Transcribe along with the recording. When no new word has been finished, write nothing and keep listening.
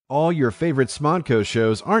All your favorite Smodco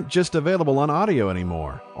shows aren't just available on audio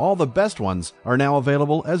anymore. All the best ones are now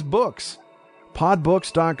available as books.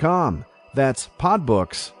 Podbooks.com. That's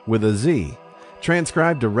Podbooks with a Z.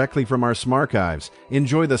 Transcribe directly from our Smarchives.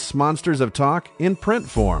 Enjoy the Smonsters of Talk in print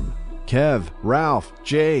form. Kev, Ralph,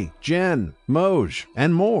 Jay, Jen, Moj,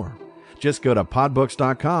 and more. Just go to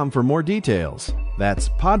podbooks.com for more details. That's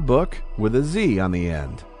Podbook with a Z on the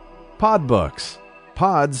end. Podbooks.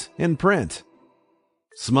 Pods in print.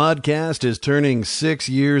 Smodcast is turning 6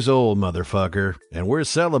 years old, motherfucker, and we're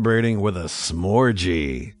celebrating with a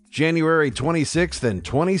Smorgy. January 26th and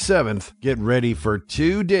 27th, get ready for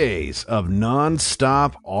 2 days of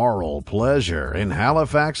non-stop oral pleasure in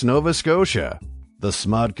Halifax, Nova Scotia. The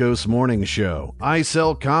Smodcoast Morning Show, I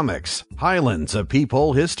Sell Comics, Highlands of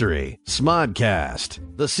Peephole History, Smodcast,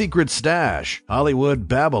 The Secret Stash, Hollywood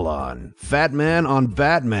Babylon, Fat Man on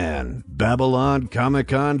Batman, Babylon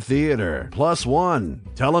Comic-Con Theater, Plus One,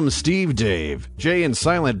 Tell 'em Steve Dave, Jay and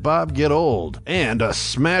Silent Bob Get Old, and a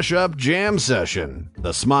smash-up jam session.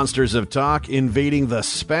 The Smonsters of Talk invading the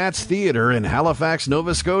Spats Theater in Halifax,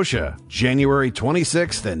 Nova Scotia, January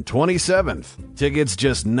 26th and 27th. Tickets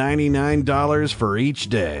just $99 for each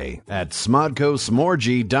day at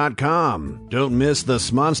smodcosmorgy.com. Don't miss the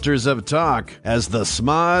Smonsters of Talk as the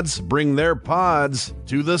Smods bring their pods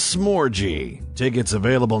to the Smorgy. Tickets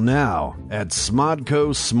available now at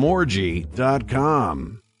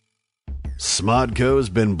smodcosmorgy.com. Smodco's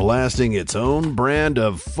been blasting its own brand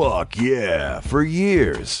of fuck yeah for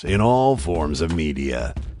years in all forms of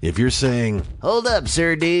media. If you're saying, hold up,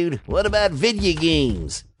 sir, dude, what about video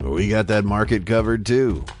games? We got that market covered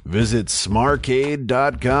too. Visit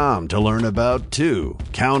smarcade.com to learn about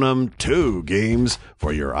count 'em, two games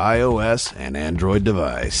for your iOS and Android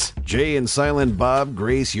device. Jay and Silent Bob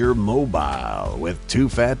grace your mobile with Too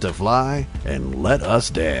Fat to Fly and Let Us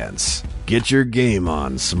Dance. Get your game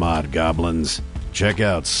on, Smod Goblins. Check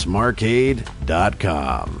out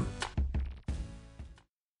smarcade.com.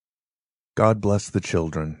 God bless the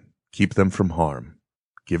children. Keep them from harm.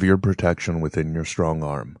 Give your protection within your strong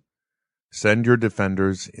arm. Send your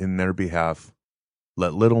defenders in their behalf.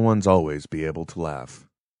 Let little ones always be able to laugh.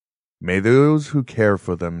 May those who care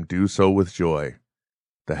for them do so with joy,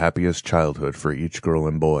 the happiest childhood for each girl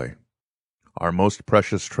and boy. Our most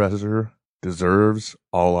precious treasure deserves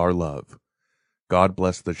all our love. God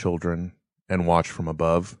bless the children and watch from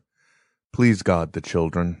above. Please God the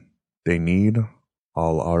children, they need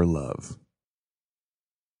all our love.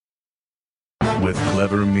 With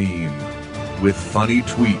clever meme, with funny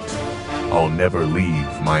tweet, I'll never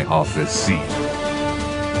leave my office seat.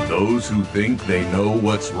 Those who think they know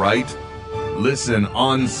what's right, listen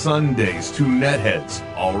on Sundays to Netheads,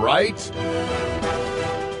 all right?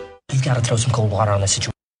 You've got to throw some cold water on this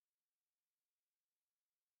situation.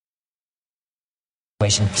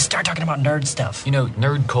 Start talking about nerd stuff. You know,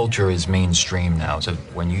 nerd culture is mainstream now, so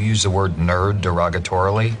when you use the word nerd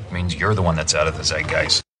derogatorily, it means you're the one that's out of the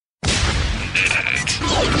zeitgeist.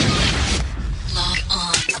 Log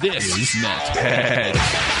on. This is Nethead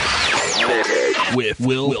with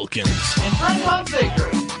Will Wilkins and Brent Hunsaker.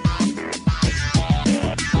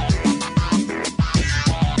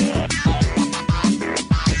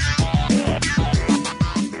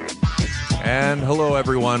 And hello,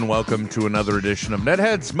 everyone. Welcome to another edition of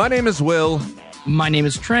Netheads. My name is Will. My name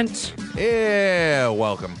is Trent. Yeah,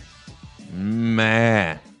 welcome.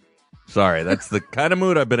 Meh. Sorry, that's the kind of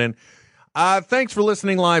mood I've been in. Thanks for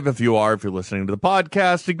listening live if you are. If you're listening to the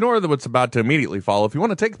podcast, ignore what's about to immediately follow. If you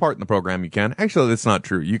want to take part in the program, you can. Actually, that's not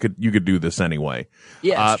true. You could do this anyway.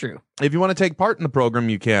 Yeah, it's true. If you want to take part in the program,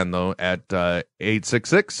 you can, though, at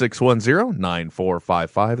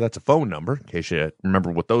 866-610-9455. That's a phone number, in case you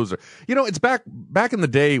remember what those are. You know, it's back in the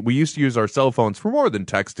day, we used to use our cell phones for more than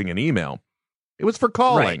texting and email. It was for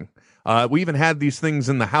calling. Right. We even had these things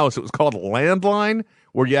in the house. It was called a landline,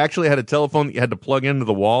 where you actually had a telephone that you had to plug into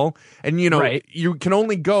the wall. And, you know, You can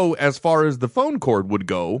only go as far as the phone cord would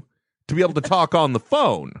go to be able to talk on the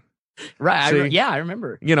phone. Right. I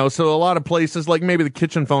remember. You know, so a lot of places, like maybe the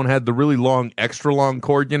kitchen phone had the really long, extra long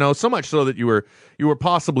cord, you know, so much so that you were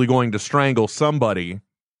possibly going to strangle somebody,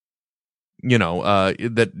 you know,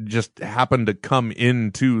 that just happened to come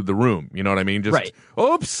into the room. You know what I mean? Just,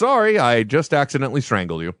 oops, sorry, I just accidentally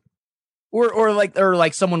strangled you. Or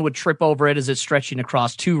like someone would trip over it as it's stretching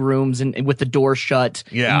across two rooms and with the door shut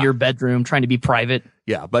in your bedroom, trying to be private.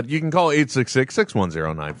 Yeah, but you can call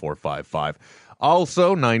 866-610-9455.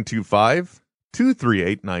 Also,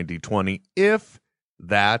 925-238-9020 if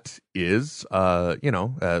that is, one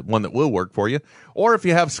that will work for you. Or if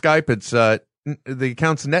you have Skype, it's the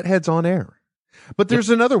account's Netheads on Air. But there's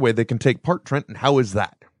another way they can take part, Trent, and how is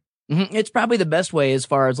that? It's probably the best way as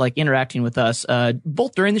far as like interacting with us,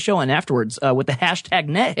 both during the show and afterwards, with the hashtag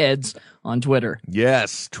netheads on Twitter.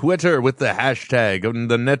 Yes, Twitter with the hashtag on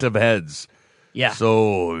the net of heads. Yeah.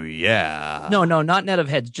 So, yeah. No, not net of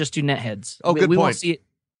heads. Just do net heads. Oh, good we point. Won't see it.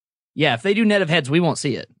 Yeah, if they do net of heads, we won't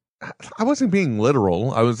see it. I wasn't being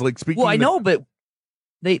literal. I was like speaking. Well, I know, but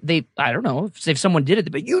they I don't know if someone did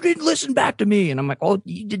it, but you didn't listen back to me, and I'm like, oh,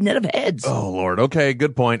 you did net of heads. Oh Lord. Okay,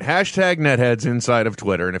 good point. Hashtag netheads inside of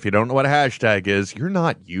Twitter, and if you don't know what a hashtag is, you're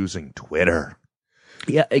not using Twitter.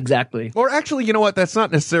 Yeah, exactly. Or actually, you know what? That's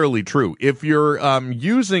not necessarily true. If you're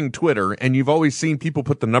using Twitter and you've always seen people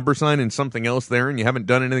put the number sign in something else there, and you haven't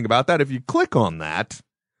done anything about that, if you click on that,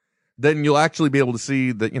 then you'll actually be able to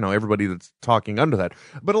see that, everybody that's talking under that.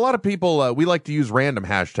 But a lot of people, we like to use random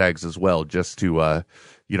hashtags as well, just to,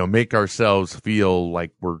 make ourselves feel like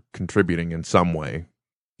we're contributing in some way.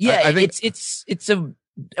 Yeah, I think it's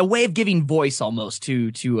a way of giving voice almost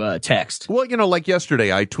to text. Well, like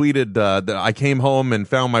yesterday, I tweeted that I came home and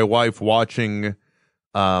found my wife watching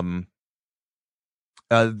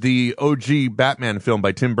the OG Batman film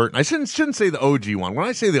by Tim Burton. I shouldn't say the OG one. When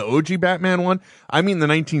I say the OG Batman one, I mean the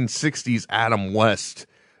 1960s Adam West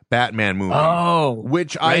Batman movie. Oh,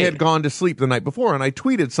 which right. I had gone to sleep the night before, and I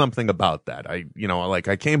tweeted something about that. I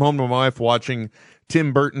came home to my wife watching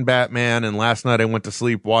Tim Burton Batman, and last night I went to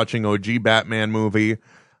sleep watching OG Batman movie,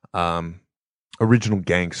 original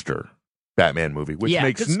gangster Batman movie, which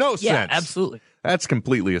makes no sense. Yeah, absolutely. That's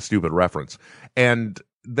completely a stupid reference. And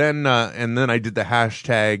then I did the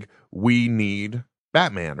hashtag we need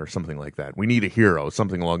Batman or something like that. We need a hero,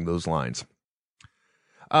 something along those lines.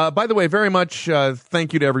 By the way, very much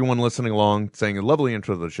thank you to everyone listening along, saying a lovely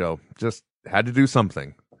intro to the show. Just had to do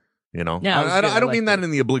something, Yeah, I don't mean that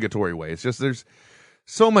in the obligatory way. It's just there's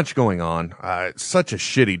so much going on. It's such a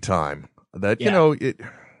shitty time that,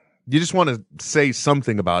 you just want to say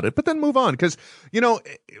something about it, but then move on. Because,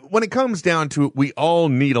 when it comes down to it, we all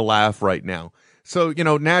need a laugh right now. So,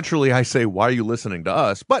 naturally I say, why are you listening to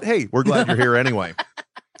us? But hey, we're glad you're here anyway.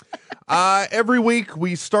 Every week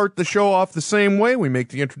we start the show off the same way. We make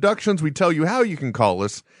the introductions. We tell you how you can call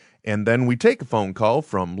us. And then we take a phone call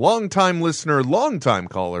from longtime listener, longtime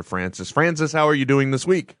caller, Francis. Francis, how are you doing this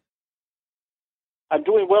week? I'm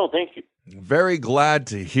doing well, thank you. Very glad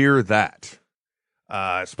to hear that.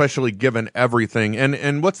 Especially given everything.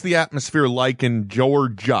 And what's the atmosphere like in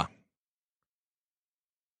Georgia?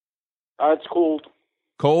 It's cold.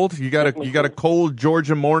 Cold? You got a cold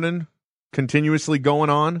Georgia morning continuously going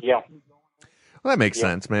on? Yeah. Well, that makes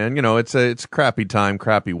sense, man. It's a crappy time,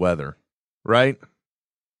 crappy weather, right?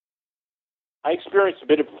 I experienced a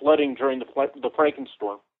bit of flooding during the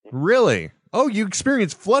Frankenstorm. Really? Oh, you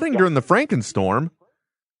experienced flooding during the Frankenstorm?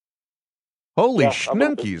 Holy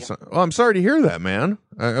schninkies. Oh, I'm sorry to hear that, man.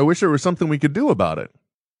 I wish there was something we could do about it.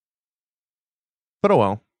 But oh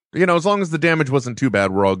well. As long as the damage wasn't too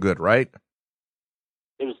bad, we're all good, right?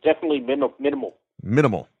 It was definitely minimal.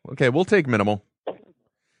 Minimal. Okay, we'll take minimal.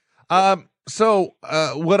 So,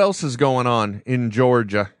 what else is going on in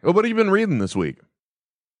Georgia? What have you been reading this week?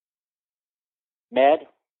 Mad.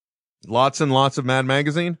 Lots and lots of Mad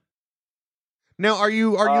Magazine? Now, are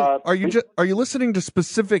you listening to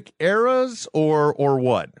specific eras or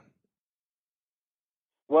what?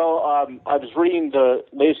 Well, I was reading the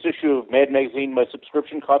latest issue of Mad Magazine, my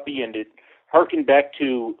subscription copy, and it harkened back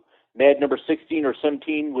to Mad number 16 or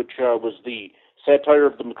 17, which was the satire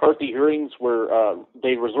of the McCarthy hearings, where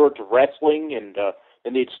they resort to wrestling and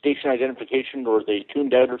then they had station identification or they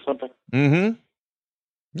tuned out or something. Mm-hmm.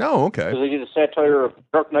 Oh, okay. So they did a satire of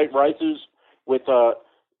Dark Knight Rises with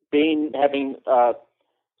Bane having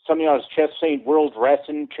something on his chest saying World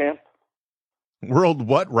Wrestling Champ. World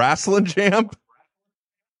what? Wrestling Champ?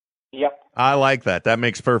 Yep. I like that. That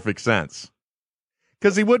makes perfect sense.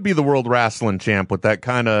 Because he would be the World Wrestling Champ with that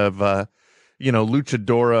kind of,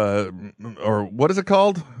 luchadora, or what is it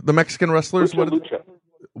called? The Mexican wrestlers? Lucha.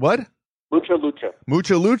 What? Lucha.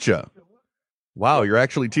 Mucha Lucha. Wow, you're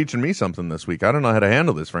actually teaching me something this week. I don't know how to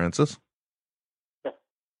handle this, Francis.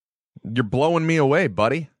 You're blowing me away,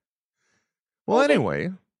 buddy. Well, okay.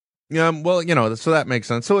 Anyway, so that makes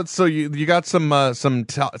sense. So you got some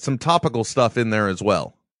topical stuff in there as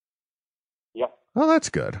well. Yep. Oh, that's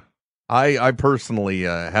good. I personally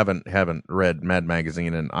haven't read Mad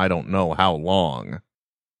Magazine in I don't know how long.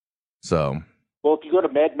 So. Well, if you go to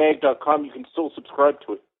madmag.com, you can still subscribe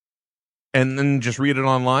to it. And then just read it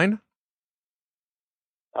online?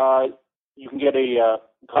 You can get a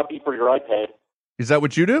copy for your iPad. Is that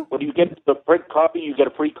what you do? When you get the print copy, you get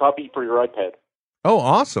a free copy for your iPad. Oh,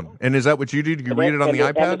 awesome. And is that what you do? Do you read it on the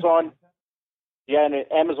iPad? Amazon, and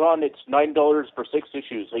at Amazon, it's $9 for 6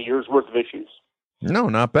 issues, a year's worth of issues. No,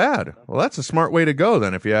 not bad. Well, that's a smart way to go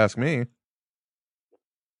then, if you ask me.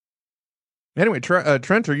 Anyway,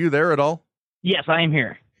 Trent, are you there at all? Yes, I am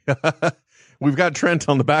here. We've got Trent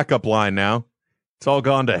on the backup line now. It's all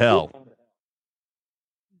gone to hell.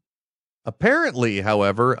 Apparently,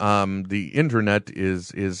 however, the internet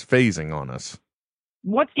is phasing on us.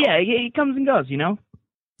 What? Yeah, he comes and goes, you know?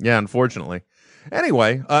 Yeah, unfortunately.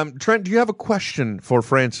 Anyway, Trent, do you have a question for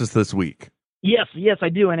Francis this week? Yes, I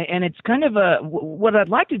do, and it's kind of what I'd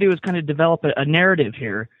like to do is kind of develop a narrative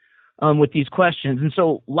here with these questions. And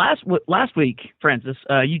so last week, Francis,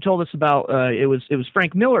 you told us about it was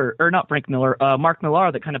Frank Miller, or not Frank Miller, Mark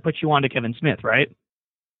Millar that kind of put you on to Kevin Smith, right?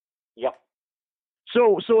 Yep.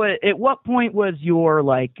 So at what point was your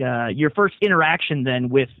first interaction then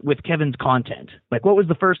with Kevin's content? Like, what was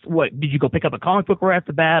the first? What did you go pick up a comic book right off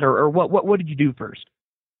the bat, or what did you do first?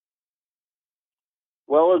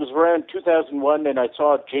 Well, it was around 2001, and I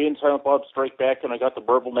saw Jay and Silent Bob Strike Back, and I got the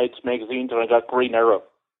Marvel Knights magazines, and I got Green Arrow.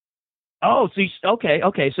 Oh, so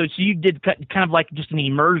okay. So you did kind of like just an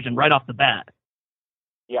immersion right off the bat.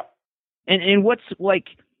 Yeah. And what's like?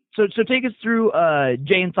 So take us through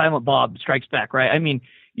Jay and Silent Bob Strikes Back, right? I mean,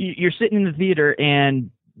 you're sitting in the theater,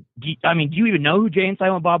 and do you even know who Jay and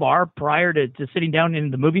Silent Bob are prior to sitting down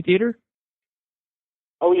in the movie theater?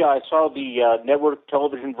 Oh, yeah, I saw the network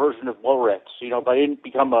television version of Mallrats, but I didn't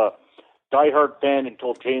become a diehard fan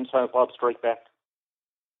until Jay and Silent Bob Strike Back.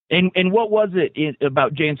 And what was it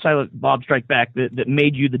about Jay and Silent Bob Strike Back that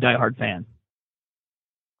made you the diehard fan?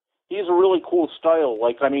 He has a really cool style.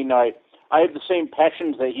 I have the same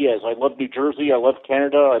passions that he has. I love New Jersey. I love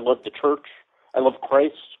Canada. I love the church. I love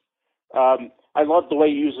Christ. I love the way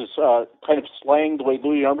he uses kind of slang, the way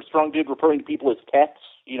Louis Armstrong did, referring to people as cats.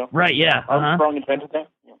 Right? Yeah. Armstrong invented that.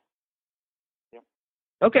 Yeah.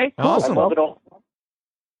 Okay. Awesome. I love it all.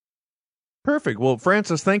 Perfect. Well,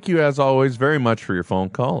 Francis, thank you as always very much for your phone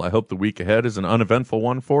call. I hope the week ahead is an uneventful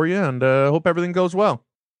one for you, and hope everything goes well.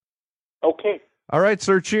 Okay. All right,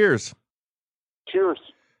 sir. Cheers. Cheers.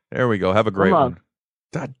 There we go. Have a great one.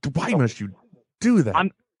 God, why must you do that?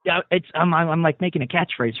 I'm like making a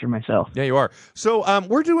catchphrase for myself. Yeah, you are. So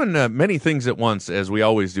we're doing many things at once, as we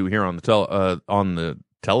always do here on the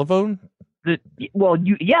telephone.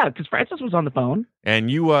 Because Francis was on the phone, and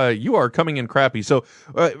you are coming in crappy. So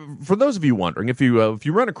for those of you wondering, if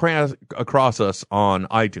you run across us on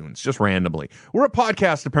iTunes just randomly, we're a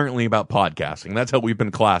podcast apparently about podcasting. That's how we've been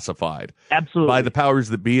classified. Absolutely. By the powers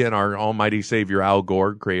that be and our almighty savior Al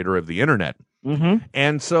Gore, creator of the internet. Mm-hmm.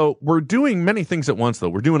 And so we're doing many things at once, though.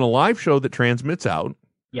 We're doing a live show that transmits out.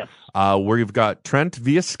 Yes. Where you've got Trent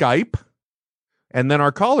via Skype. And then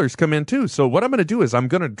our callers come in, too. So what I'm going to do is I'm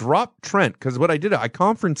going to drop Trent, because what I did, I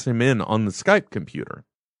conferenced him in on the Skype computer.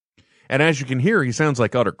 And as you can hear, he sounds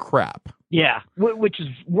like utter crap. Yeah, which is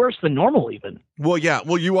worse than normal even. Well, yeah.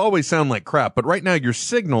 Well, you always sound like crap, but right now your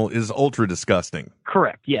signal is ultra disgusting.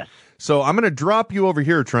 Correct, yes. So I'm going to drop you over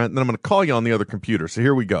here, Trent, and then I'm going to call you on the other computer. So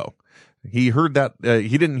here we go. He heard that.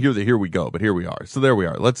 He didn't hear the here we go, but here we are. So there we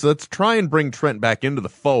are. Let's try and bring Trent back into the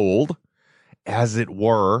fold, as it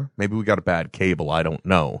were. Maybe we got a bad cable. I don't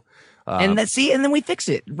know. And then we fix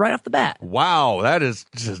it right off the bat. Wow, that is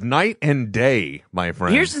just night and day, my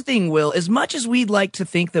friend. Here's the thing, Will. As much as we'd like to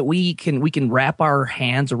think that we can wrap our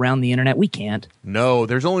hands around the internet, we can't. No,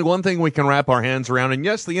 there's only one thing we can wrap our hands around, and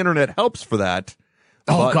yes, the internet helps for that.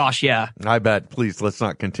 Oh gosh, yeah. I bet. Please, let's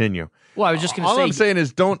not continue. Well, I was just going to say. All I'm saying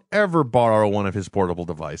is, don't ever borrow one of his portable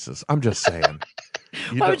devices. I'm just saying.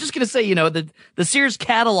 I was just going to say, the Sears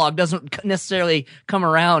catalog doesn't necessarily come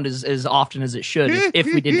around as often as it should if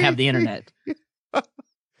we didn't have the internet.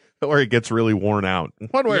 Or it gets really worn out.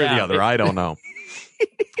 One way or the other, I don't know.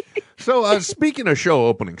 So, speaking of show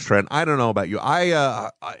openings, Trent, I don't know about you.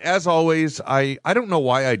 As always, I don't know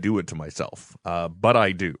why I do it to myself, but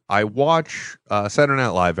I do. I watch Saturday Night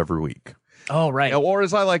Live every week. Oh, right. Or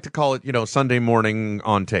as I like to call it, Sunday morning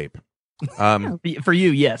on tape. For you,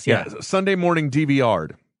 yes. Yeah. Sunday morning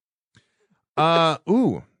DVR'd.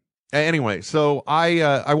 Anyway, so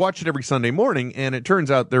I watch it every Sunday morning, and it turns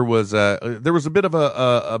out there was a bit of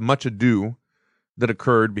a much ado that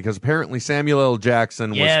occurred because apparently Samuel L.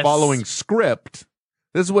 Jackson was following script.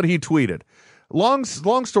 This is what he tweeted. Long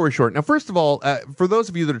story short. Now, first of all, for those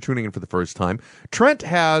of you that are tuning in for the first time, Trent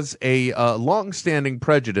has a long-standing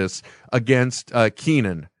prejudice against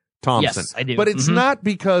Kenan Thompson. Yes, I do. But it's not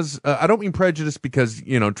because I don't mean prejudice because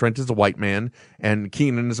Trent is a white man and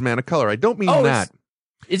Kenan is a man of color. I don't mean that.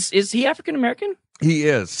 Is he African American? He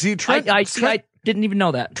is. See, Trent. I didn't even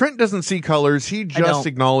know that. Trent doesn't see colors. He just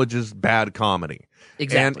acknowledges bad comedy.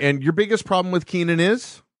 Exactly. And your biggest problem with Kenan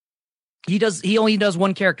is he only does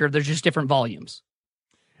one character. There's just different volumes.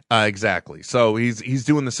 Exactly. So he's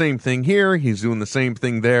doing the same thing here. He's doing the same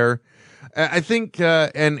thing there. I think,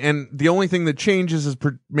 and the only thing that changes is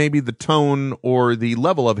maybe the tone or the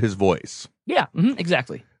level of his voice. Yeah,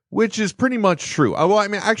 exactly. Which is pretty much true. Well, I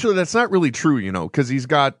mean, actually, that's not really true, you know, because he's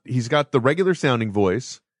got the regular sounding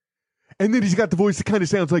voice, and then he's got the voice that kind of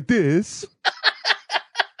sounds like this.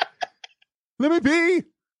 Let me be.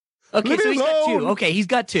 Okay, so he's got two. Okay, he's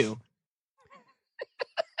got two.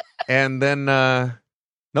 And then,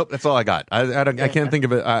 nope, that's all I got. I can't think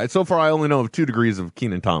of it. So far, I only know of 2 degrees of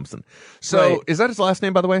Kenan Thompson. So, Is that his last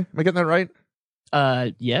name, by the way? Am I getting that right?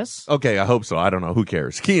 Yes. Okay, I hope so. I don't know. Who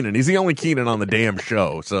cares? Kenan. He's the only Kenan on the damn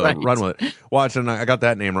show. So run with it. Watch, and I got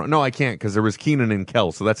that name wrong. No, I can't because there was Kenan and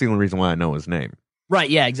Kel. So that's the only reason why I know his name. Right.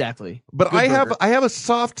 Yeah. Exactly. But I have a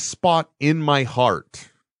soft spot in my heart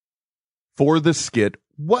for the skit.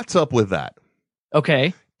 What's up with that?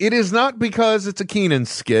 Okay. It is not because it's a Kenan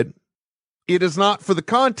skit. It is not for the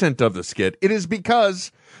content of the skit. It is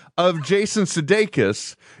because of Jason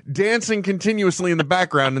Sudeikis dancing continuously in the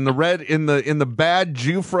background in the bad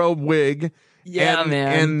Jufro wig,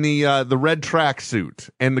 and the red tracksuit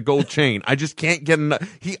and the gold chain. I just can't get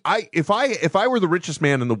enough. If I were the richest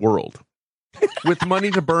man in the world with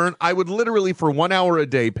money to burn, I would literally for 1 hour a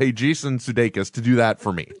day pay Jason Sudeikis to do that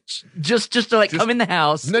for me. Just to come in the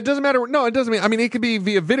house. It doesn't matter. No, it doesn't mean. I mean, it could be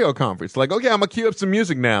via video conference. Like, okay, I'm gonna cue up some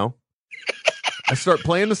music now. I start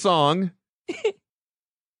playing the song.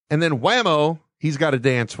 And then whammo, he's got to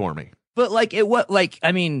dance for me. But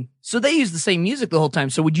so they use the same music the whole time.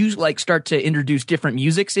 So would you start to introduce different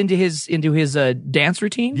musics into his dance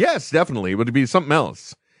routine? Yes, definitely. It would be something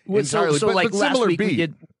else entirely. So but last week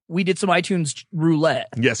beat. we did some iTunes roulette.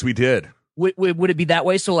 Yes, we did. Would it be that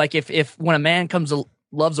way? So if when a man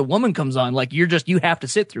loves a woman comes on, you have to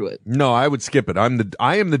sit through it. No, I would skip it.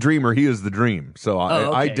 I am the dreamer. He is the dream. So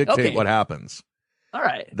I dictate what happens. All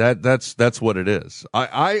right. That's what it is.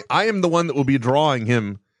 I am the one that will be drawing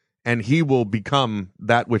him, and he will become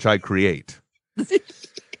that which I create.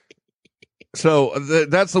 So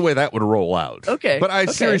that's the way that would roll out. Okay. But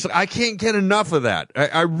seriously, I can't get enough of that.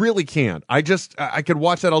 I really can't. I could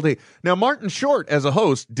watch that all day. Now, Martin Short as a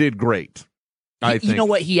host did great. I think. You know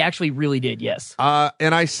what? He actually really did. Yes.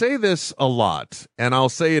 And I say this a lot, and I'll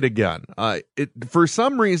say it again. For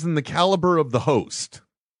some reason, the caliber of the host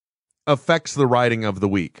affects the writing of the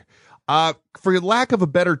week. For lack of a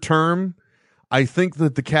better term, I think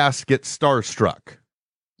that the cast gets starstruck.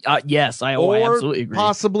 Yes, I absolutely agree.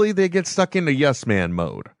 Possibly they get stuck into yes man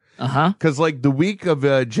mode. Because the week of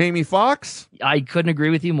Jamie Foxx, I couldn't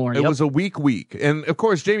agree with you more. It was a weak week. And of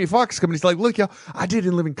course, Jamie Foxx comes, he's like, look, y'all, I did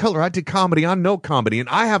In Living Color. I did comedy. I know comedy. And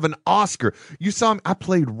I have an Oscar. You saw me. I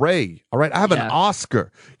played Ray. All right. I have an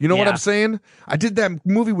Oscar. You know what I'm saying? I did that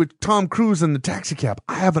movie with Tom Cruise in the taxi cab.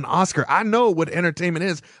 I have an Oscar. I know what entertainment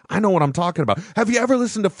is. I know what I'm talking about. Have you ever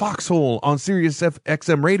listened to Foxhole on Sirius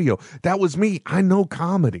XM radio? That was me. I know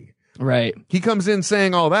comedy. Right. He comes in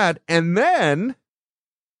saying all that, and then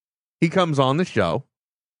he comes on the show,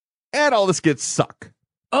 and all the skits suck.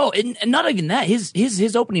 Oh, and not even that.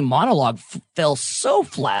 His opening monologue fell so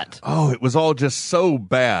flat. Oh, it was all just so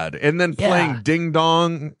bad. And then playing Ding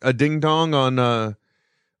Dong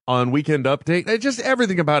on Weekend Update.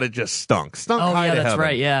 Everything about it just stunk. High to that's heaven.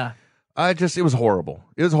 right. Yeah. It was horrible.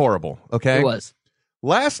 It was horrible. Okay. It was.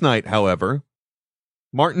 Last night, however,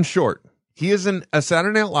 Martin Short, he is a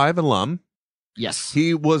Saturday Night Live alum. Yes.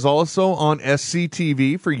 He was also on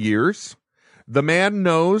SCTV for years. The man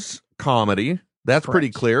knows comedy. That's pretty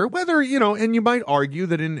clear. Whether, and you might argue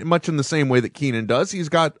that in the same way that Kenan does, he's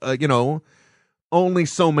got, only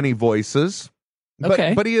so many voices.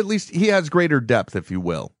 But he has greater depth, if you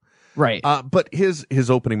will. Right. But his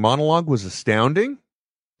opening monologue was astounding.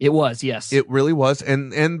 It was, yes. It really was.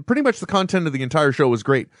 And pretty much the content of the entire show was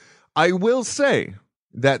great. I will say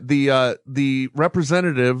that the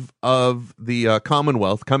representative of the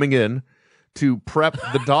Commonwealth coming in to prep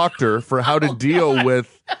the doctor for how to deal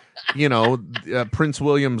with, Prince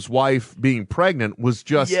William's wife being pregnant was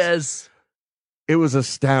just, it was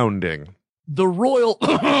astounding. The royal,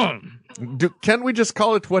 can we just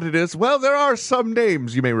call it what it is? Well, there are some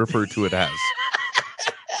names you may refer to it as.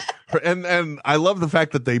 And I love the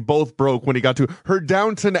fact that they both broke when he got to her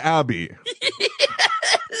Downton Abbey.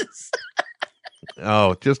 Yes.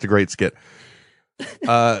 Oh, just a great skit.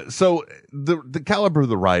 So the caliber of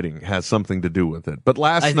the writing has something to do with it. But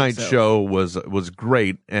last night's show was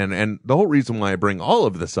great, and the whole reason why I bring all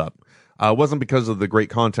of this up wasn't because of the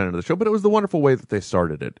great content of the show, but it was the wonderful way that they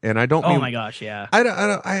started it. And I don't mean, oh my gosh, yeah.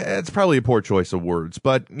 It's probably a poor choice of words,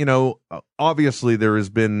 but obviously there has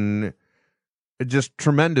been just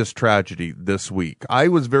tremendous tragedy this week. I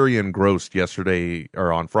was very engrossed yesterday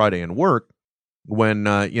or on Friday in work when,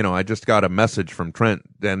 I just got a message from Trent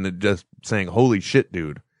and just saying, holy shit,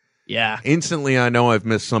 dude. Yeah. Instantly, I know I've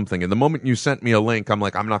missed something. And the moment you sent me a link, I'm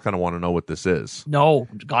like, I'm not going to want to know what this is. No,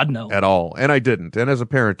 God, no. At all. And I didn't. And as a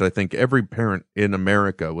parent, I think every parent in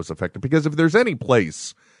America was affected, because if there's any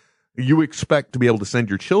place you expect to be able to send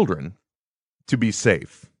your children to be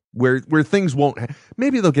safe, where things won't,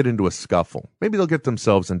 maybe they'll get into a scuffle. Maybe they'll get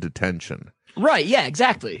themselves in detention. Right. Yeah,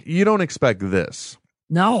 exactly. You don't expect this.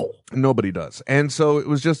 No. Nobody does. And so it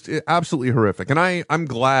was just absolutely horrific. And I'm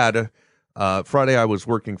glad Friday I was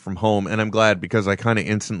working from home, and I'm glad because I kind of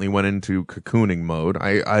instantly went into cocooning mode.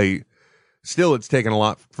 I still, it's taken a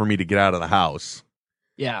lot for me to get out of the house.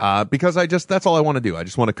 Yeah. Because that's all I want to do. I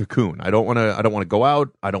just want to cocoon. I don't want to go out.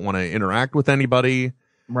 I don't want to interact with anybody.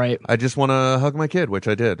 Right. I just want to hug my kid, which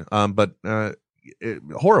I did. But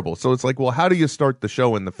horrible. So it's like, well, how do you start the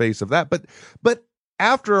show in the face of that? But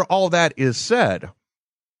after all that is said,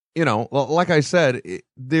 like I said,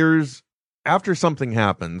 after something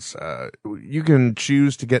happens, you can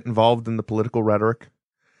choose to get involved in the political rhetoric.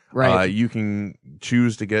 Right. You can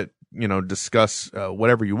choose to discuss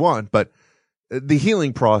whatever you want, but the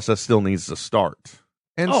healing process still needs to start.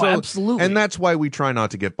 And absolutely. And that's why we try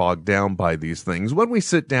not to get bogged down by these things. When we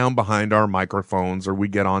sit down behind our microphones, or we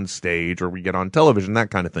get on stage, or we get on television,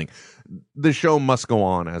 that kind of thing, the show must go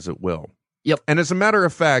on as it will. Yep. And as a matter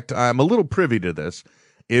of fact, I'm a little privy to this.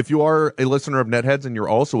 If you are a listener of Netheads and you're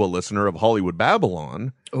also a listener of Hollywood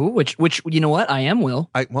Babylon. Oh, which you know what? I am, Will.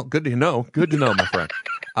 Well, good to know. Good to know, my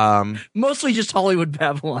friend. Mostly just Hollywood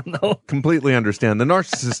Babylon, though. Completely understand. The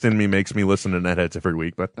narcissist in me makes me listen to Netheads every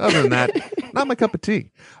week, but other than that, not my cup of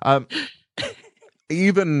tea.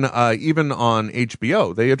 Even on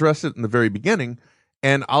HBO, they address it in the very beginning,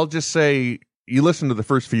 and I'll just say, you listen to the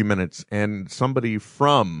first few minutes, and somebody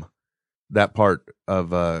from that part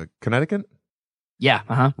of Connecticut,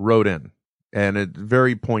 wrote in, and a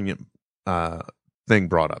very poignant thing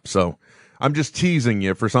brought up. So I'm just teasing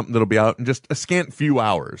you for something that'll be out in just a scant few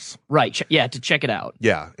hours. Right. To check it out.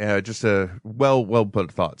 Yeah. Just a well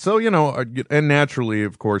put thought. So, and naturally,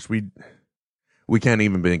 of course, we can't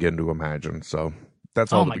even begin to imagine. So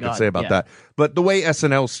that's all that we can say about that. But the way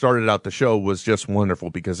SNL started out the show was just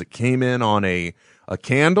wonderful, because it came in on a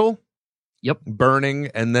candle. Yep. Burning,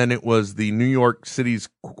 and then it was the New York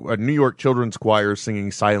Children's Choir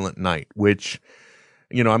singing Silent Night, which,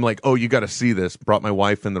 I'm like, oh, you got to see this. Brought my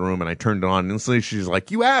wife in the room, and I turned it on. And instantly she's like,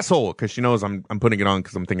 you asshole, because she knows I'm putting it on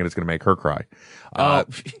because I'm thinking it's going to make her cry.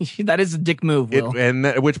 That is a dick move, Will. And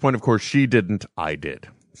at which point, of course, she didn't. I did.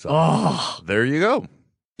 So there you go.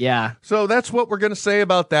 Yeah. So that's what we're going to say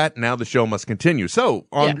about that. Now the show must continue. So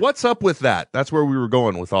What's Up With That? That's where we were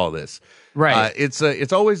going with all this. Right.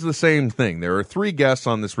 It's always the same thing. There are 3 guests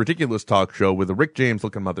on this ridiculous talk show with a Rick James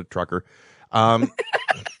looking mother trucker.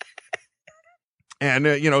 And,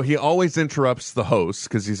 he always interrupts the host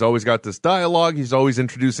because he's always got this dialogue. He's always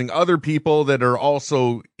introducing other people that are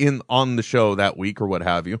also on the show that week or what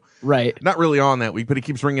have you. Right. Not really on that week, but he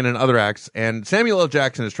keeps bringing in other acts. And Samuel L.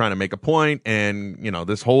 Jackson is trying to make a point, and,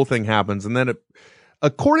 this whole thing happens. And then,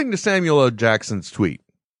 according to Samuel L. Jackson's tweet,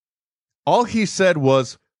 all he said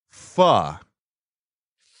was, fuh.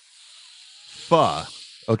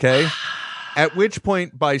 Okay? At which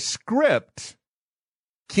point, by script,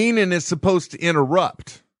 Keenan is supposed to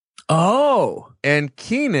interrupt. Oh. And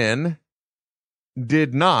Keenan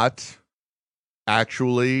did not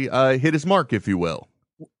actually hit his mark, if you will.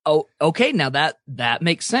 Oh, okay. Now that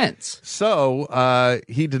makes sense. So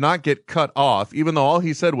he did not get cut off, even though all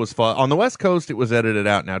he said was fun. On the West Coast, it was edited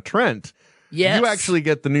out. Now, Trent, yes, you actually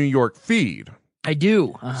get the New York feed. I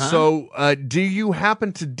do. So do you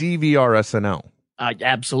happen to DVR SNL?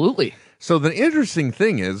 Absolutely. So the interesting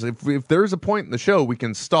thing is, if there's a point in the show we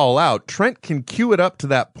can stall out, Trent can cue it up to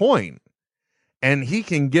that point, and he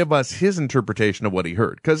can give us his interpretation of what he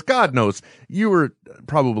heard. Because God knows, you were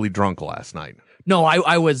probably drunk last night. No,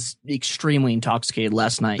 I was extremely intoxicated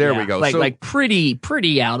last night. There we go. Like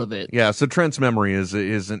pretty out of it. Yeah, so Trent's memory is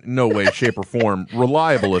in no way, shape, or form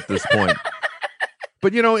reliable at this point.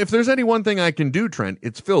 But, if there's any one thing I can do, Trent,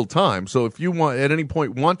 it's fill time. So if you at any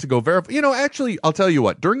point want to go verify, actually, I'll tell you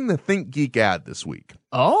what, during the Think Geek ad this week.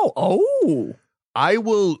 Oh. I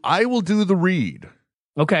will do the read.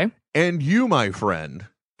 Okay. And you, my friend,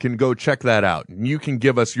 can go check that out, and you can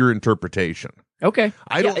give us your interpretation. Okay.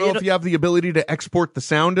 I don't know if you have the ability to export the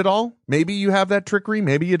sound at all. Maybe you have that trickery.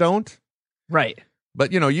 Maybe you don't. Right.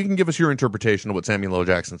 But, you can give us your interpretation of what Samuel L.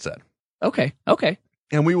 Jackson said. Okay.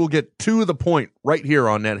 And we will get to the point right here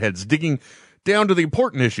on Netheads, digging down to the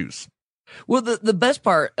important issues Well, the best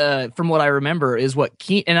part, from what I remember, is what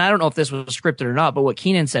and I don't know if this was scripted or not, but what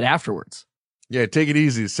Keenan said afterwards. Yeah, take it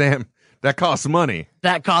easy, Sam. That costs money.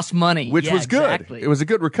 That costs money. Which was good. Exactly. It was a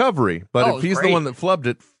good recovery. But if he's great. the one that flubbed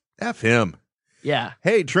it, F him. Yeah.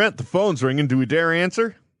 Hey, Trent, the phone's ringing. Do we dare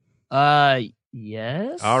answer?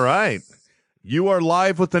 Yes. All right. You are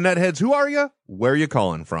live with the Netheads. Who are you? Where are you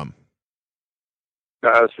calling from?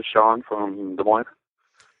 This is Sean from Des Moines.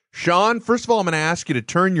 Sean, first of all, I'm going to ask you to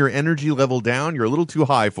turn your energy level down. You're a little too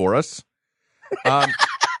high for us.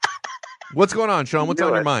 What's going on, Sean? What's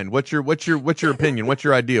on your mind? What's your opinion? What's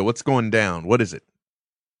your idea? What's going down? What is it?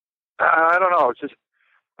 I don't know. It's just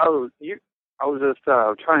I was just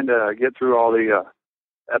trying to get through all the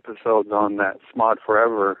episodes on that Smod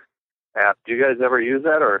Forever app. Do you guys ever use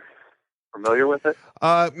that or familiar with it?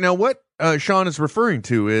 Now, what Sean is referring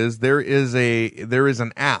to is there is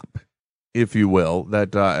an app, if you will,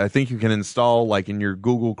 that I think you can install like in your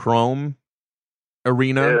Google Chrome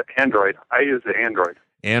arena. Android. I use the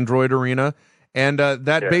Android arena, and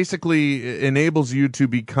that basically enables you to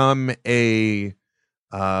become it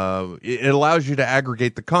allows you to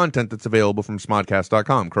aggregate the content that's available from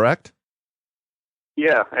smodcast.com, correct?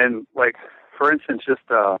 Yeah, and like for instance, just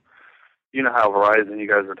you know how Verizon, you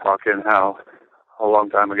guys were talking how a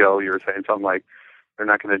long time ago you were saying something like they're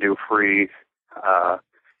not going to do free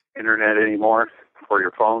internet anymore for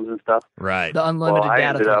your phones and stuff. Right. The unlimited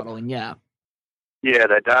data throttling, yeah. Yeah,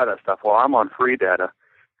 that data stuff. Well, I'm on free data.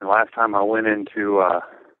 And last time I went into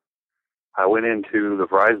the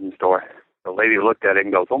Verizon store, the lady looked at it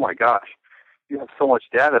and goes, "Oh my gosh, you have so much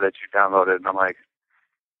data that you downloaded." And I'm like,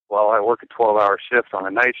 "Well, I work a 12-hour shift on a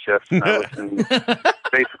night shift, and I listen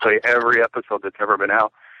basically every episode that's ever been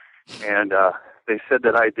out." And they said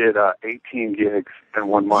that I did 18 gigs in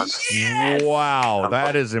 1 month. Yes! Wow,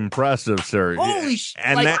 that is impressive, sir. Holy shit!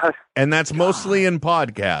 And that's mostly in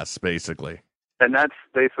podcasts, basically. And that's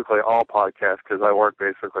basically all podcasts because I work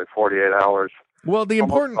basically 48 hours. Well, the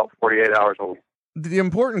important 48 hours a week. The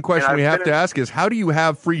important question we have to ask is, how do you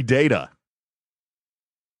have free data?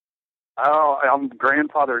 Oh, I'm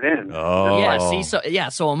grandfathered in. Oh, yeah.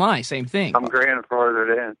 So am I. Same thing. I'm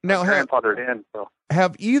grandfathered in. Now, So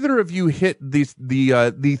have either of you hit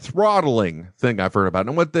the throttling thing I've heard about?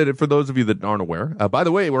 And what that, for those of you that aren't aware, by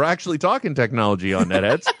the way, we're actually talking technology on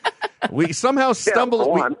Netheads. We somehow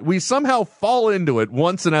we somehow fall into it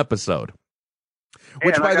once an episode.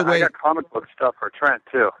 Which, by the way, I got comic book stuff for Trent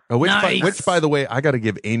too. Which, by the way, I got to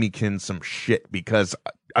give Amykin some shit because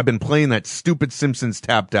I've been playing that stupid Simpsons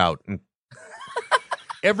Tapped Out, and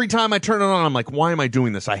every time I turn it on, I'm like, why am I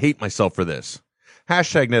doing this? I hate myself for this.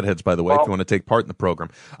 Hashtag Netheads, by the way, if you want to take part in the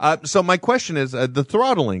program. So my question is, the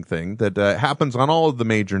throttling thing that happens on all of the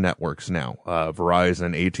major networks now,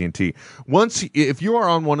 Verizon, AT&T. If you are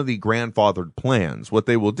on one of the grandfathered plans, what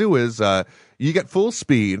they will do is you get full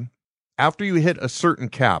speed after you hit a certain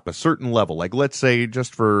cap, a certain level. Like, let's say,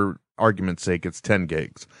 just for argument's sake, it's 10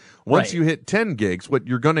 gigs. Once you hit 10 gigs, what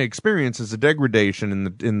you're going to experience is a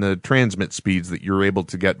degradation in the transmit speeds that you're able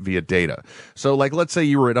to get via data. So, like, let's say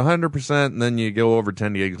you were at 100%, and then you go over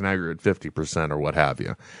 10 gigs, now you're at 50% or what have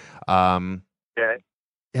you.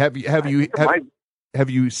 Have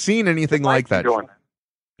you seen anything like that?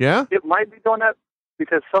 Yeah? It might be doing that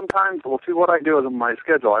because sometimes, well, see, what I do is on my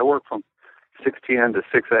schedule, I work from 6 p.m. to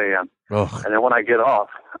 6 a.m. Ugh. And then when I get off,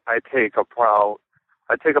 I take about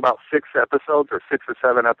 6 episodes or 6 or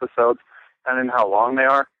 7 episodes, depending on how long they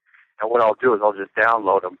are. And what I'll do is I'll just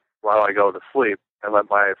download them while I go to sleep and let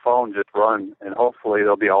my phone just run, and hopefully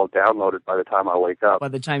they'll be all downloaded by the time I wake up. By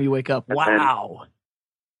the time you wake up, wow.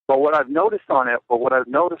 But what I've noticed on it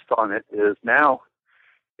is now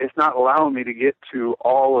it's not allowing me to get to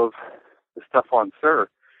all of the stuff on Sir.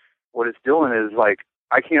 What it's doing is, like,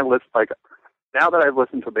 I can't listen, like, now that I've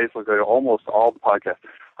listened to basically almost all the podcasts,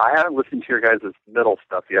 I haven't listened to your guys' middle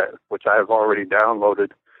stuff yet, which I have already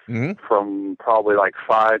downloaded from probably like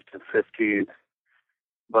 5 to 15.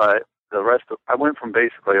 But the rest I went from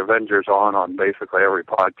basically Avengers on basically every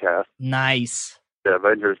podcast. Nice. The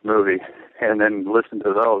Avengers movie, and then listened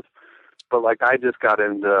to those. But like I just got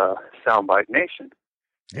into Soundbite Nation.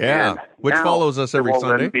 Yeah, which follows us every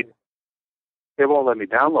Sunday. It won't let me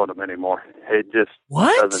download them anymore. It just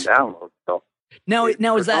doesn't download. So now is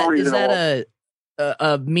that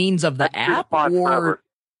a means of the app or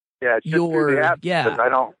it's just through the app? Yeah, because I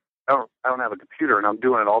don't have a computer, and I'm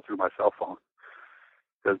doing it all through my cell phone.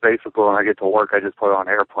 Because basically, when I get to work, I just put it on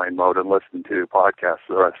airplane mode and listen to podcasts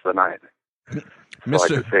for the rest of the night. so I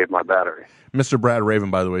could save my battery. Mr. Brad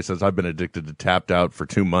Raven, by the way, says, I've been addicted to Tapped Out for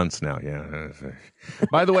 2 months now. Yeah.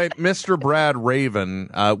 By the way, Mr. Brad Raven,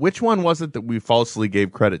 which one was it that we falsely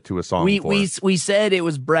gave credit to a song for? We said it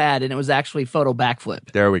was Brad, and it was actually Photo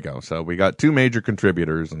Backflip. There we go. So we got 2 major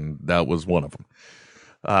contributors, and that was one of them.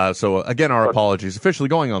 So, again, our apologies. Officially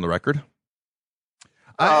going on the record.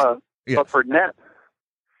 But for Net,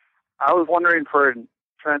 I was wondering for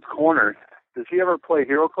Trent's Corner, does he ever play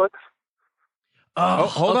HeroClix?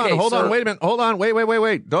 Hold on. Wait a minute. Hold on.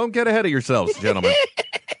 Wait. Don't get ahead of yourselves, gentlemen.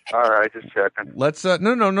 All right, just checking. Let's,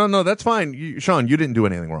 no, that's fine. Sean, you didn't do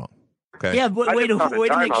anything wrong. Okay. Yeah, but way to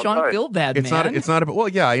make Sean feel bad, man. It's not, well,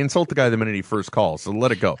 yeah, I insult the guy the minute he first calls, so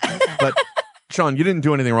let it go. But, Sean, you didn't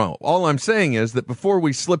do anything wrong. All I'm saying is that before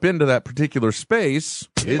we slip into that particular space,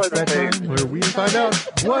 it's that time where we find out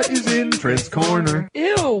what is in Trent's Corner.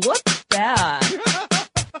 Ew, what's that?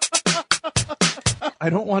 I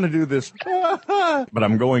don't want to do this, but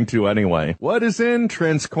I'm going to anyway. What is in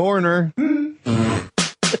Trent's Corner? There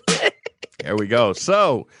we go.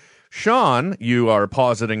 So, Sean, you are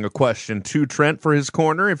positing a question to Trent for his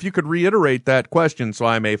corner. If you could reiterate that question so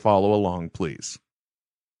I may follow along, please.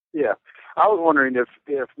 Yeah. I was wondering if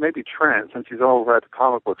maybe Trent, since he's over at the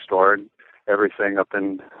comic book store and everything up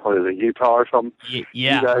in, what is it, Utah or something?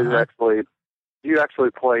 Yeah. Do you actually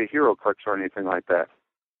play HeroClix or anything like that?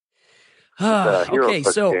 Okay,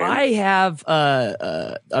 so game. I have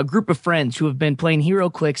a group of friends who have been playing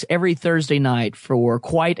HeroClix every Thursday night for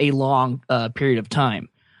quite a long period of time.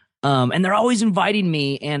 And they're always inviting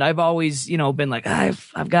me, and I've always, been like,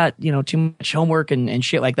 I've got, too much homework and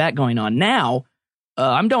shit like that going on. Now,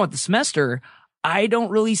 I'm done with the semester. I don't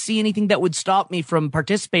really see anything that would stop me from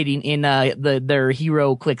participating in their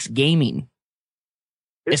HeroClix gaming.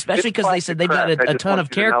 Especially because they said they've got a ton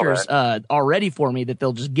of characters already for me that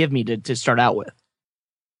they'll just give me to start out with.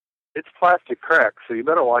 It's plastic crack, so you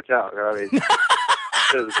better watch out. I mean,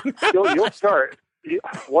 'cause you'll start.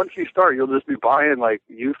 Once you start, you'll just be buying like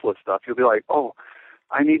useless stuff. You'll be like, "Oh,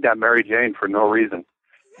 I need that Mary Jane for no reason,"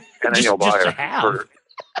 and then you'll buy her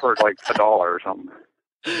for like $1 or something.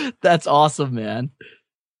 That's awesome, man.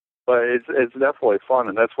 But it's definitely fun,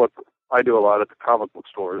 and that's what I do a lot at the comic book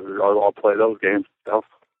stores. I'll play those games stuff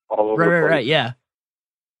all over the place. Right, yeah.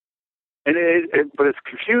 And but it's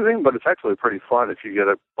confusing, but it's actually pretty fun if you get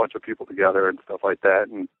a bunch of people together and stuff like that.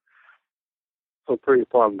 And so pretty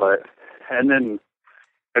fun. And then,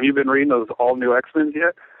 have you been reading those all new X-Men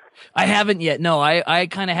yet? I haven't yet. No, I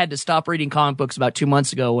kind of had to stop reading comic books about 2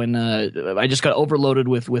 months ago when I just got overloaded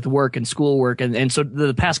with work and schoolwork. And so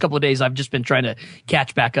the past couple of days, I've just been trying to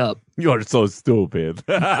catch back up. You're so stupid.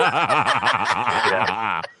 Trent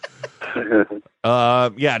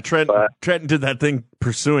did that thing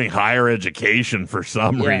pursuing higher education for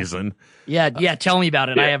some reason. Yeah, tell me about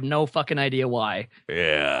it. I have no fucking idea why.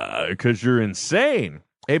 Yeah, because you're insane.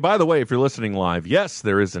 Hey, by the way, if you're listening live, yes,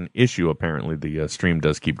 there is an issue. Apparently, the stream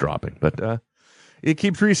does keep dropping, but it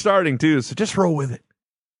keeps restarting too. So just roll with it.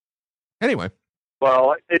 Anyway,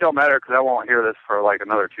 well, it don't matter because I won't hear this for like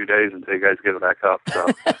another 2 days until you guys get it back up.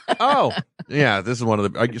 So. Oh, yeah, this is one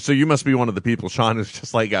of the. So you must be one of the people, Sean, who's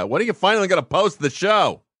just like, when are you finally going to post the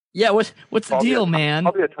show? Yeah, what's the deal, man?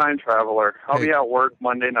 I'll be a time traveler. I'll be at work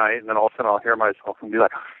Monday night, and then all of a sudden I'll hear myself and be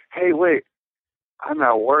like, "Hey, wait. I'm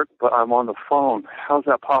at work, but I'm on the phone. How's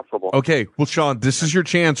that possible?" Okay, well, Sean, this is your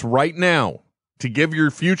chance right now to give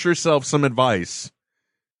your future self some advice.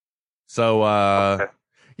 So, okay.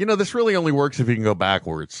 This really only works if you can go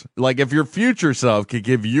backwards. Like, if your future self could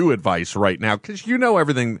give you advice right now, because you know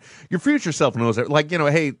everything, your future self knows it. Like,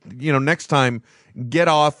 hey, next time, get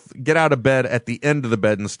out of bed at the end of the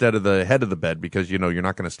bed instead of the head of the bed because, you're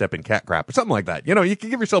not going to step in cat crap or something like that. You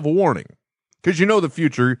can give yourself a warning. Because you know the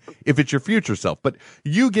future if it's your future self. But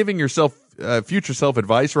you giving yourself future self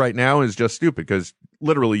advice right now is just stupid because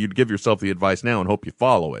literally you'd give yourself the advice now and hope you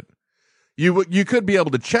follow it. You could be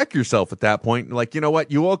able to check yourself at that point. Like, you know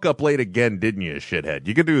what? You woke up late again, didn't you, shithead?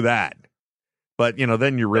 You could do that. But,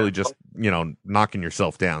 then you're really just, knocking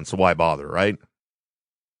yourself down. So why bother, right?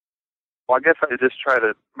 Well, I guess I just try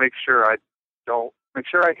to make sure I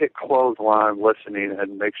hit close while I'm listening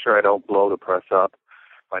and make sure I don't blow the press up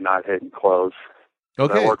by not hitting close.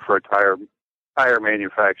 Okay. I work for a tire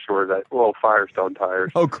manufacturer Firestone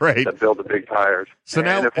tires. Oh, great. That build the big tires.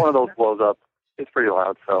 And if one of those blows up, it's pretty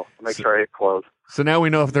loud, so make sure I hit close. So now we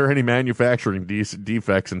know if there are any manufacturing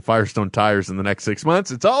defects in Firestone tires in the next 6 months.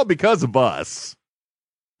 It's all because of us.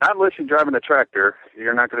 Not unless you're driving a tractor.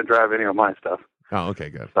 You're not going to drive any of my stuff. Oh, okay,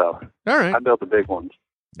 good. So, all right. I built the big ones.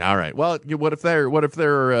 All right. Well, what if there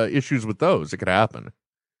are issues with those? It could happen.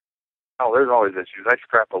 Oh, there's always issues. I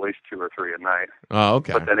scrap at least 2 or 3 a night. Oh,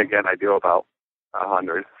 okay. But then again, I do about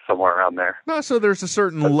 100, somewhere around there. No, so there's a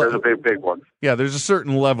certain There's a big one. Yeah, there's a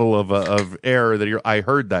certain level of error that I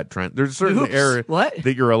heard that, Trent. There's a certain error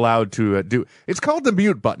that you're allowed to do. It's called the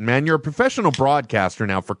mute button, man. You're a professional broadcaster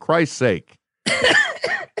now, for Christ's sake.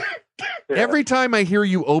 Every time I hear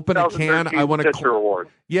you open a can, I want to. Reward.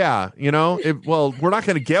 Yeah, well, we're not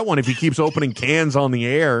going to get one if he keeps opening cans on the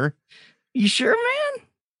air. You sure, man?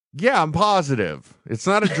 Yeah, I'm positive. It's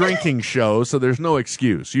not a drinking show, so there's no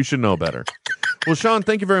excuse. You should know better. Well, Sean,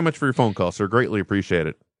 thank you very much for your phone call, sir. Greatly appreciate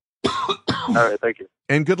it. All right, thank you.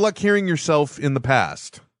 And good luck hearing yourself in the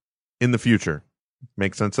past, in the future.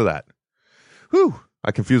 Make sense of that. Whew,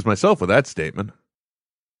 I confused myself with that statement.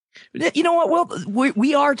 You know what? Well,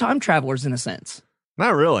 we are time travelers in a sense.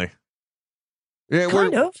 Not really. Yeah,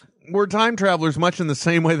 kind of. We're time travelers much in the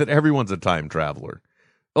same way that everyone's a time traveler.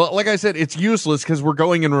 Well, like I said, it's useless because we're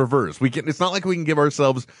going in reverse. It's not like we can give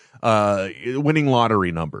ourselves winning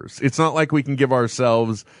lottery numbers. It's not like we can give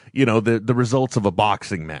ourselves, the results of a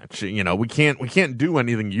boxing match. We can't do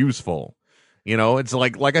anything useful. It's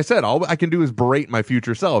like I said, all I can do is berate my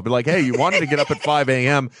future self. Be like, hey, you wanted to get up at 5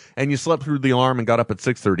 a.m. and you slept through the alarm and got up at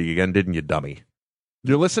 6:30 again, didn't you, dummy?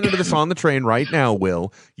 You're listening to this on the train right now,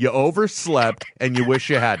 Will. You overslept and you wish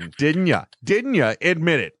you hadn't, didn't you? Didn't you?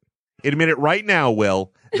 Admit it. Admit it right now,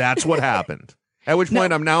 Will. That's what happened. At which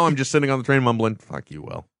point I'm just sitting on the train mumbling, "Fuck you,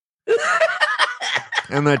 Will."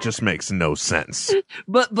 And that just makes no sense.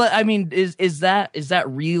 But I mean, is that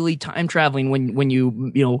really time traveling when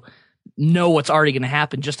you know what's already going to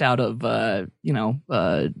happen just out of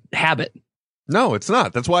habit? No, it's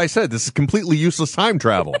not. That's why I said this is completely useless time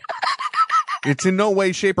travel. It's in no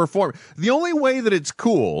way, shape, or form. The only way that it's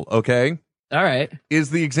cool, okay? All right.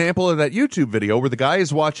 Is the example of that YouTube video where the guy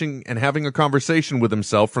is watching and having a conversation with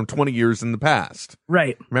himself from 20 years in the past.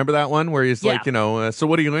 Right. Remember that one where he's like, so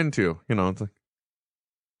what are you into? It's like,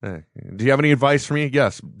 hey, do you have any advice for me?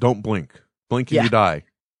 Yes. Don't blink. Blink and you die.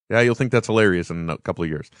 Yeah, you'll think that's hilarious in a couple of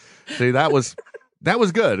years. See, that was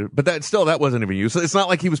good, but that wasn't even useful. It's not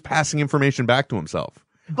like he was passing information back to himself.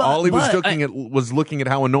 All he was looking at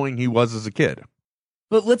how annoying he was as a kid.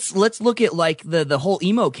 But let's look at like the whole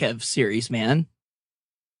Emo Kev series, man.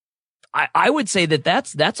 I would say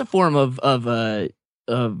that's a form of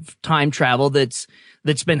time travel that's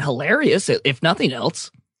been hilarious, if nothing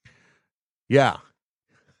else. Yeah.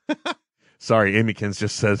 Sorry, Amy Kins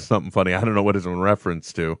just says something funny. I don't know what it's in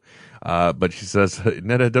reference to, but she says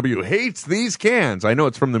Netta W hates these cans. I know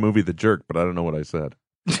it's from the movie The Jerk, but I don't know what I said.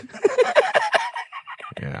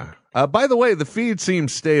 Yeah. By the way, the feed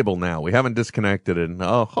seems stable now. We haven't disconnected in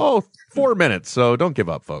 4 minutes, so don't give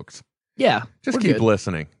up, folks. Yeah. Just keep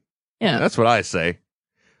listening. Yeah. That's what I say.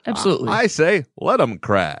 Absolutely. I say let them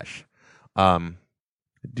crash. Do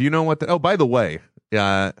you know what by the way,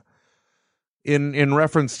 in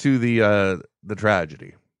reference to the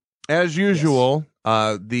tragedy, as usual,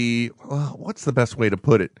 what's the best way to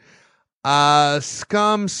put it?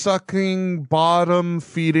 Scum sucking, bottom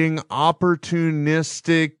feeding,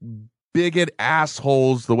 opportunistic, bigot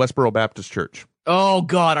assholes, the Westboro Baptist Church. Oh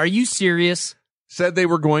God, are you serious? Said they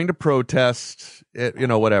were going to protest,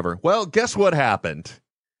 whatever. Well, guess what happened?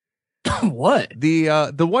 What?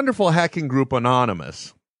 The wonderful hacking group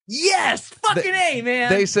Anonymous. Yes, fucking A,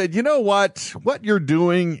 man. They said, you know what you're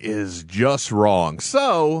doing is just wrong.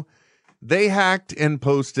 So they hacked and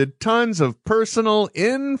posted tons of personal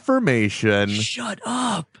information. Shut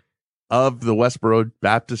up. Of the Westboro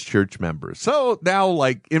Baptist Church members. So now,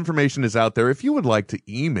 information is out there. If you would like to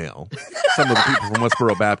email some of the people from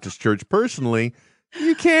Westboro Baptist Church personally,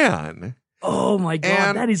 you can. Oh my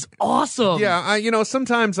God, that is awesome. Yeah,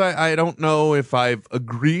 sometimes I don't know if I've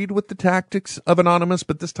agreed with the tactics of Anonymous,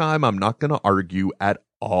 but this time I'm not going to argue at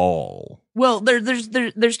all. Well,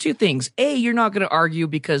 there's two things. A, you're not going to argue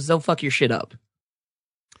because they'll fuck your shit up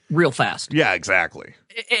real fast. Yeah, exactly.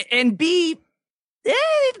 And B,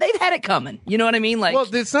 they've had it coming. You know what I mean? Well,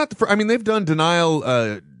 it's not they've done denial,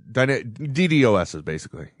 DDoSs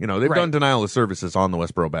basically. They've done denial of services on the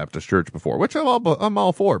Westboro Baptist Church before, which I'm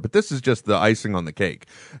all for. But this is just the icing on the cake.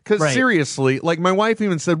 Because seriously, my wife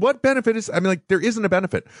even said, "What benefit is?" There isn't a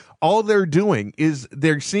benefit. All they're doing is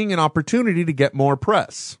they're seeing an opportunity to get more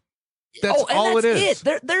press. That's all it is.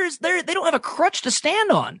 They don't have a crutch to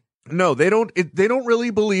stand on. No, they don't. They don't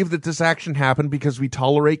really believe that this action happened because we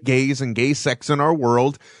tolerate gays and gay sex in our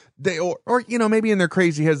world. They or maybe in their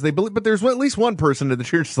crazy heads they believe, but there's at least one person in the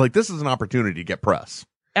church that's like, this is an opportunity to get press.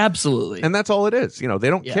 Absolutely, and that's all it is. They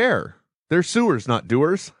don't care. They're suers, not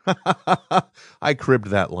doers. I cribbed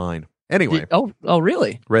that line. Anyway. Oh,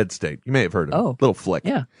 really? Red State. You may have heard of it. Oh, little flick.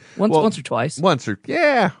 Yeah, once or twice.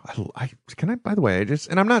 Yeah. Can I? By the way,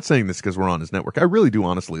 and I'm not saying this because we're on his network. I really do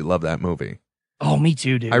honestly love that movie. Oh, me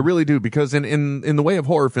too, dude. I really do, because in the way of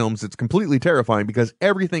horror films, it's completely terrifying because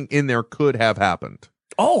everything in there could have happened.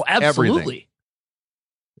 Oh, absolutely.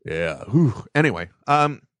 Everything. Yeah. Whew. Anyway,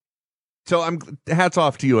 so hats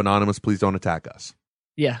off to you, Anonymous. Please don't attack us.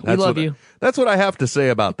 Yeah, we love you. That's what I have to say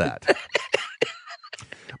about that.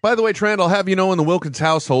 By the way, Trent, I'll have you know, in the Wilkins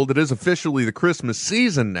household, it is officially the Christmas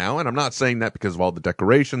season now, and I'm not saying that because of all the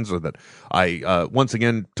decorations or that I, once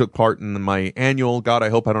again, took part in my annual, God, I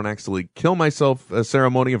hope I don't actually kill myself,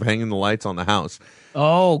 ceremony of hanging the lights on the house.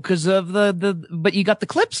 Oh, because of but you got the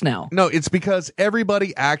clips now. No, it's because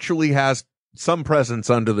everybody actually has some presents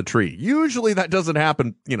under the tree. Usually that doesn't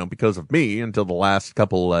happen, because of me until the last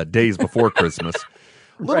couple days before Christmas.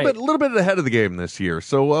 A little bit ahead of the game this year.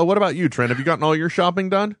 So what about you, Trent? Have you gotten all your shopping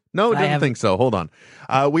done? No, didn't think so. Hold on.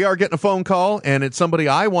 We are getting a phone call, and it's somebody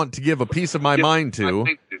I want to give a piece of my mind to.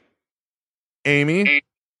 Amy?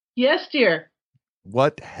 Yes, dear.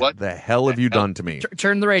 What the hell have you done to me?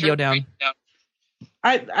 Turn the radio down.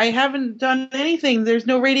 I haven't done anything. There's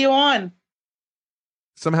no radio on.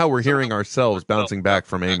 Somehow we're hearing ourselves bouncing back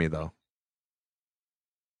from Amy, though.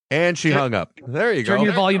 And she hung up. There you go. Turn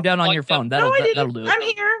your volume down on your phone. That'll do it. I'm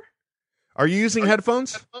here. Are you using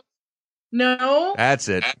headphones? No. That's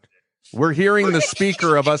it. We're hearing the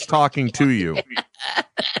speaker of us talking to you.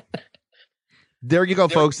 There you go,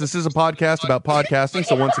 folks. This is a podcast about podcasting.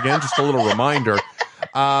 So once again, just a little reminder.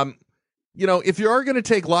 If you are going to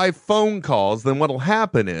take live phone calls, then what'll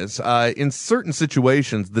happen is, in certain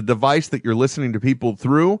situations, the device that you're listening to people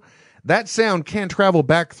through, that sound can travel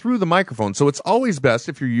back through the microphone. So it's always best,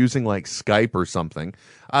 if you're using like Skype or something,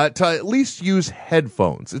 to at least use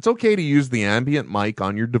headphones. It's okay to use the ambient mic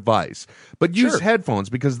on your device, but use headphones,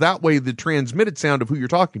 because that way the transmitted sound of who you're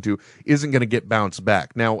talking to isn't going to get bounced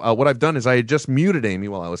back. Now, what I've done is I had just muted Amy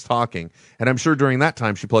while I was talking, and I'm sure during that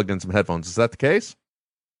time she plugged in some headphones. Is that the case?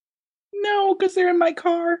 No, because they're in my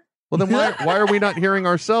car. Well, then why are we not hearing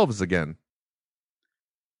ourselves again?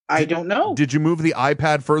 I don't know. Did you move the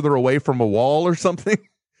iPad further away from a wall or something?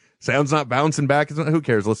 Sound's not bouncing back. Who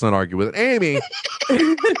cares? Let's not argue with it. Amy.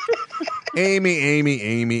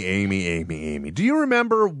 Amy. Do you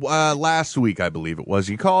remember last week, I believe it was,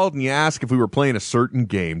 you called and you asked if we were playing a certain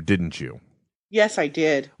game, didn't you? Yes, I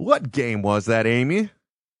did. What game was that, Amy?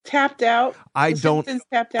 Tapped Out. I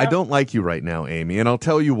don't like you right now, Amy, and I'll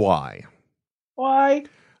tell you why. Why?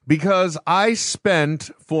 Because I spent,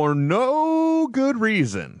 for no good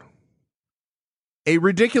reason, a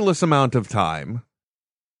ridiculous amount of time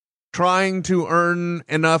trying to earn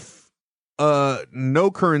enough no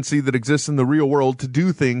currency that exists in the real world to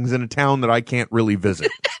do things in a town that I can't really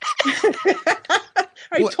visit.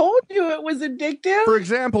 I told you it was addictive. For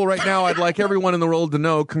example, right now, I'd like everyone in the world to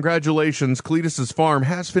know, congratulations, Cletus's farm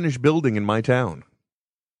has finished building in my town.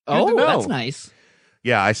 Oh, that's nice.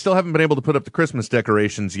 Yeah, I still haven't been able to put up the Christmas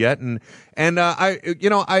decorations yet, and I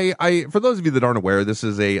for those of you that aren't aware, this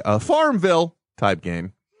is a Farmville type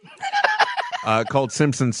game called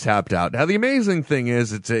Simpsons Tapped Out. Now, the amazing thing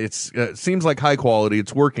is, it seems like high quality.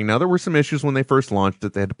 It's working. Now, there were some issues when they first launched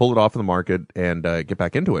it. They had to pull it off of the market and get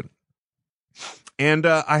back into it. And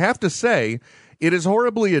I have to say, it is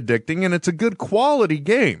horribly addicting, and it's a good quality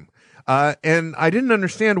game. And I didn't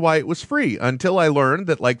understand why it was free until I learned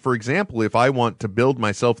that, like, for example, if I want to build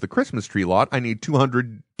myself the Christmas tree lot, I need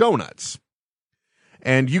 200 donuts.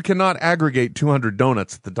 And you cannot aggregate 200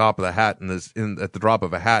 donuts at the top of the hat at the drop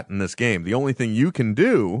of a hat in this game. The only thing you can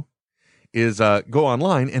do is go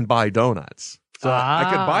online and buy donuts. So I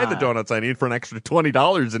could buy the donuts I need for an extra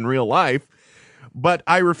 $20 in real life. But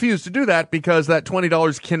I refuse to do that because that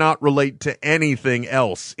 $20 cannot relate to anything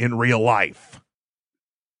else in real life.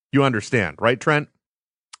 You understand, right, Trent?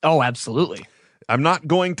 Oh, absolutely. I'm not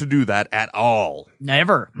going to do that at all.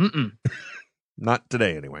 Never. Mm-mm. Not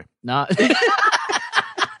today, anyway. Not.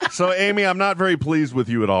 So, Amy, I'm not very pleased with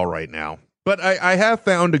you at all right now. But I have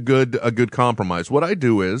found a good compromise. What I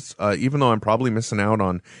do is, even though I'm probably missing out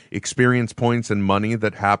on experience points and money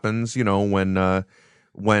that happens,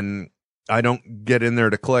 when I don't get in there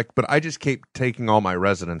to collect, but I just keep taking all my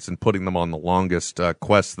residents and putting them on the longest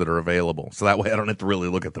quests that are available. So that way I don't have to really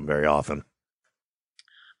look at them very often.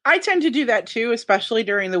 I tend to do that too, especially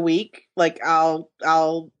during the week. Like I'll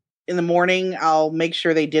in the morning, I'll make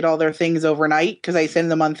sure they did all their things overnight because I send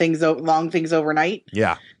them on long things overnight.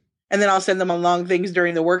 Yeah. And then I'll send them on long things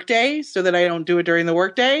during the workday so that I don't do it during the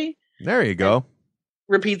workday. There you go.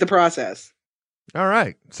 Repeat the process. All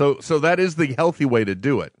right. So that is the healthy way to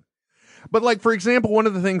do it. But like, for example, one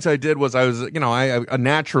of the things I did was I was, I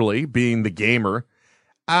naturally being the gamer,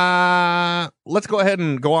 Let's go ahead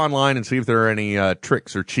and go online and see if there are any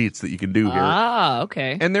tricks or cheats that you can do here.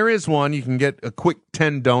 Okay. And there is one. You can get a quick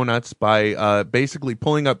 10 donuts by basically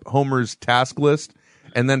pulling up Homer's task list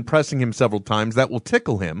and then pressing him several times. That will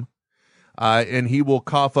tickle him. And he will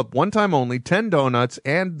cough up one time only 10 donuts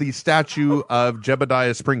and the statue of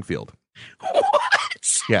Jebediah Springfield. What?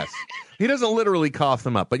 Yes. He doesn't literally cough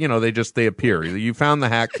them up, but, they appear. You found the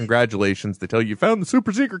hack. Congratulations. They tell you found the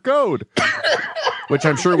super secret code, which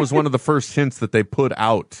I'm sure was one of the first hints that they put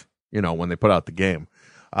out, when they put out the game.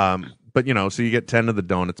 But, so you get 10 of the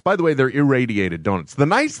donuts. By the way, they're irradiated donuts. The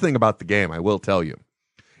nice thing about the game, I will tell you,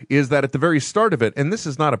 is that at the very start of it, and this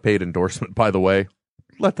is not a paid endorsement, by the way,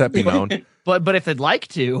 let that be known. But if they'd like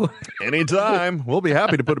to. Anytime. We'll be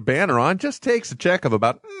happy to put a banner on. Just takes a check of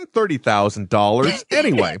about $30,000.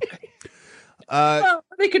 Anyway. Well,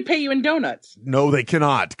 they could pay you in donuts. No, they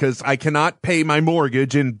cannot, because I cannot pay my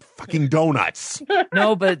mortgage in fucking donuts.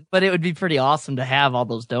 No, but it would be pretty awesome to have all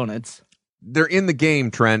those donuts. They're in the game,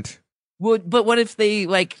 Trent. But what if they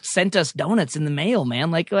sent us donuts in the mail, man?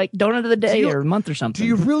 Like donut of the day or month or something. Do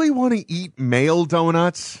you really want to eat mail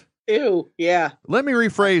donuts? Ew, yeah. Let me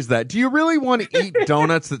rephrase that. Do you really want to eat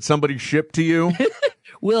donuts that somebody shipped to you?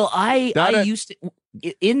 Well, I used to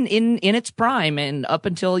in its prime and up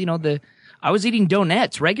until I was eating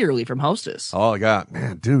donuts regularly from Hostess. Oh God,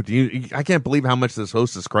 man, dude, I can't believe how much this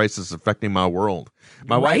Hostess crisis is affecting my world.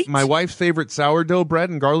 My wife's favorite sourdough bread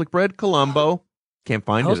and garlic bread, Colombo. Can't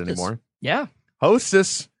find Hostess. it anymore. Yeah,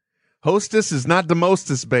 Hostess is not the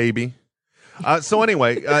mostest, baby. So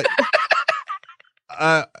anyway.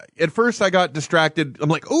 At first I got distracted. I'm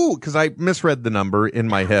like, ooh, because I misread the number in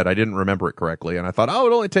my head. I didn't remember it correctly. And I thought, it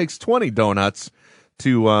only takes 20 donuts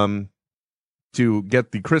to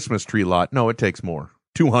get the Christmas tree lot. No, it takes more.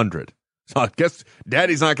 200. So I guess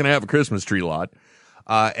Daddy's not going to have a Christmas tree lot.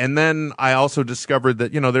 And then I also discovered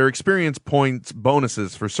that, there are experience points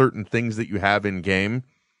bonuses for certain things that you have in game.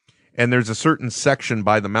 And there's a certain section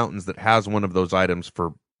by the mountains that has one of those items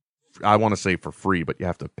for, I want to say for free, but you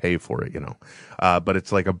have to pay for it, but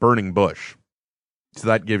it's like a burning bush. So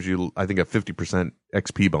that gives you, I think, a 50%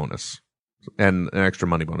 XP bonus and an extra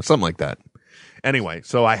money bonus, something like that. Anyway,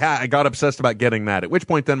 so I got obsessed about getting that, at which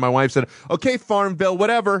point then my wife said, okay, Farmville,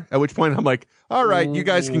 whatever. At which point I'm like, all right, you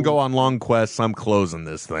guys can go on long quests. I'm closing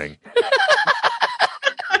this thing.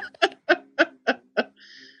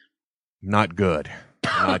 Not good.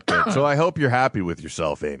 Not good. So I hope you're happy with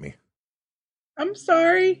yourself, Amy. I'm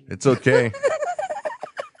sorry. It's okay.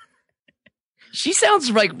 She sounds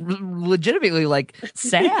legitimately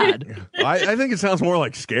sad. I think it sounds more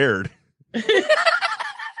like scared.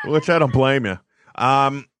 Which I don't blame you.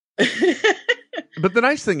 But the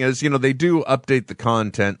nice thing is, they do update the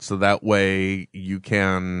content so that way you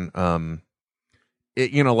can,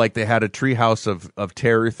 like they had a Treehouse of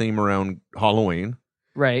Terror theme around Halloween.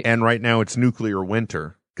 Right. And right now it's Nuclear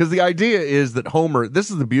Winter. Because the idea is that Homer, this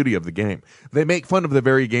is the beauty of the game. They make fun of the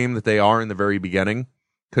very game that they are in the very beginning.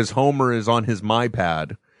 Because Homer is on his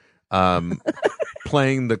MyPad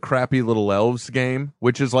playing the crappy Little Elves game,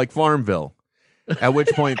 which is like Farmville. At which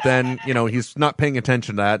point then, he's not paying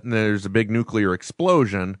attention to that, and there's a big nuclear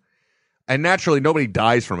explosion. And naturally, nobody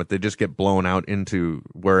dies from it. They just get blown out into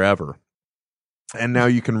wherever. And now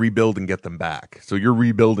you can rebuild and get them back. So you're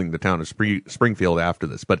rebuilding the town of Springfield after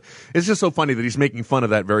this. But it's just so funny that he's making fun of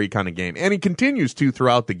that very kind of game. And he continues to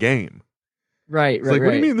throughout the game. Right, What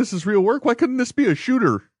do you mean this is real work? Why couldn't this be a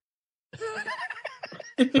shooter?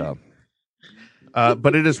 So,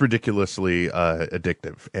 but it is ridiculously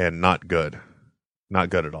addictive and not good. Not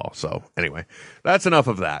good at all. So anyway, that's enough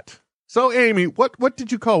of that. So Amy, what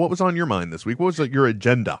did you call? What was on your mind this week? What was your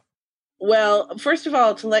agenda? Well, first of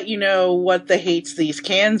all, to let you know what the hates these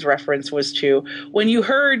cans reference was to, when you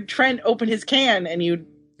heard Trent open his can and you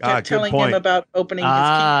kept telling him about opening his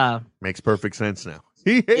can. Makes perfect sense now.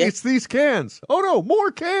 He hates these cans. Oh no,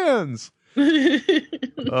 more cans.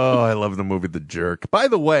 Oh, I love the movie The Jerk. By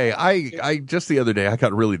the way, I just the other day I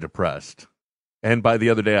got really depressed. And by the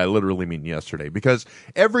other day, I literally mean yesterday, because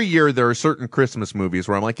every year there are certain Christmas movies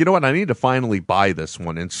where I'm like, you know what? I need to finally buy this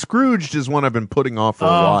one. And Scrooged is one I've been putting off for a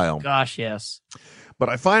while. Gosh, yes. But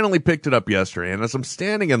I finally picked it up yesterday. And as I'm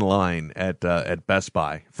standing in line at Best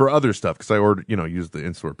Buy for other stuff, because I ordered, used the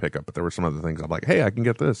in-store pickup, but there were some other things. I'm like, hey, I can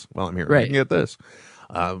get this while I'm here. Right. I can get this.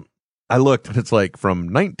 I looked and it's like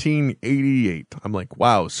from 1988. I'm like,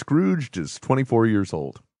 wow, Scrooged is 24 years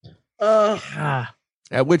old.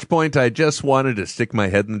 At which point I just wanted to stick my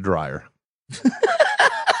head in the dryer.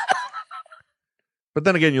 But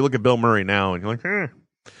then again, you look at Bill Murray now and you're like,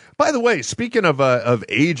 By the way, speaking of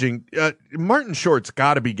aging, Martin Short's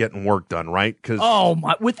got to be getting work done, right?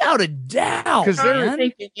 Without a doubt. Because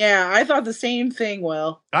they're I thought the same thing.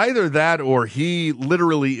 Will either that or he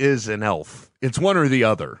literally is an elf. It's one or the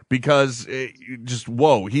other. Because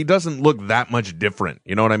he doesn't look that much different.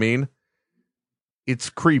 You know what I mean?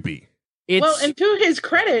 It's creepy. Well, and to his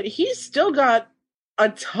credit, he's still got a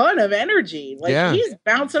ton of energy. He's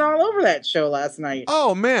bouncing all over that show last night.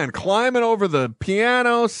 Oh man, climbing over the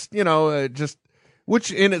pianos,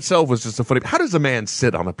 which in itself was just a funny. How does a man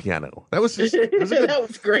sit on a piano? That was just, that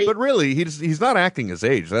was great. But really, he's not acting his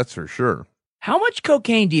age. That's for sure. How much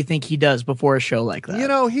cocaine do you think he does before a show like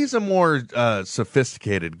that? He's a more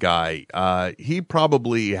sophisticated guy. He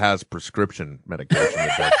probably has prescription medication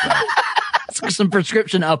that does that. Some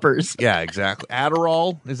prescription uppers. Yeah, exactly.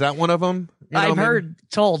 Adderall, is that one of them? I've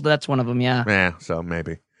told that's one of them, yeah. Yeah, so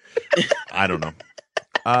maybe. I don't know.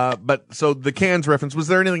 But so the cans reference, was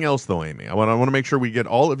there anything else though, Amy? I want to make sure we get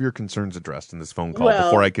all of your concerns addressed in this phone call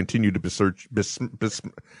before I continue to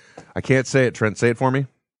I can't say it, Trent. Say it for me.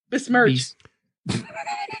 Besmirch.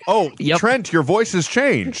 Trent, your voice has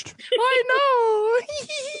changed. I know.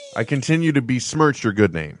 I continue to besmirch your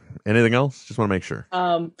good name. Anything else? Just want to make sure.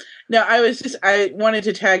 No, I wanted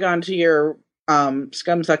to tag on to your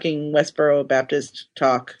scum-sucking Westboro Baptist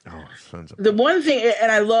talk. The one thing,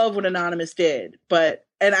 and I love what Anonymous did,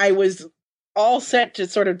 and I was all set to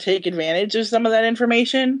sort of take advantage of some of that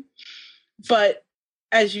information, but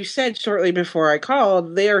as you said shortly before I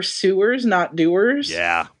called, they are suers, not doers.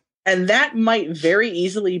 Yeah. And that might very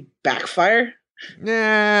easily backfire.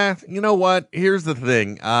 Yeah, you know what? Here's the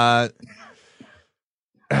thing.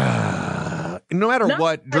 No matter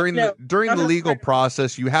what, during the legal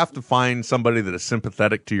process, you have to find somebody that is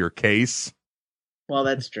sympathetic to your case. Well,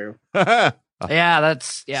 that's true. Yeah.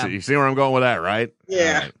 So you see where I'm going with that, right?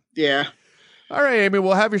 Yeah. Yeah. All right, Amy.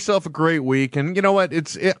 Well, have yourself a great week, and you know what?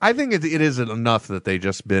 I think it isn't enough that they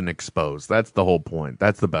just been exposed. That's the whole point.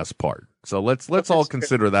 That's the best part. So let's all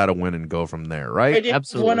consider that a win and go from there, right? I did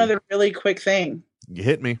Absolutely. One other really quick thing. You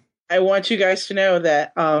hit me. I want you guys to know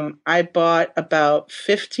that I bought about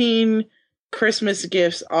 15 Christmas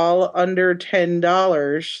gifts, all under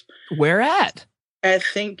 $10. Where at? At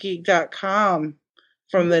thinkgeek.com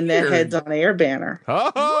from the Netheads on Air banner.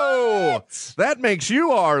 Oh, that makes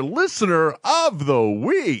you our listener of the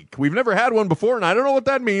week. We've never had one before, and I don't know what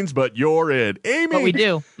that means, but you're it. Amy, but we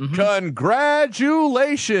do. Mm-hmm.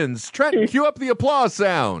 Congratulations. Trent, cue up the applause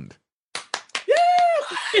sound.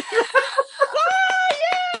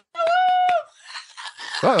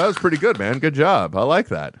 Oh, that was pretty good, man. Good job. I like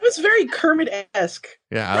that. It was very Kermit-esque.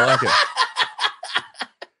 Yeah, I like it.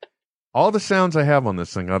 All the sounds I have on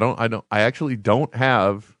this thing, I actually don't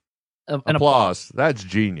have an applause. That's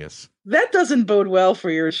genius. That doesn't bode well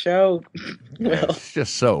for your show. Yeah, it's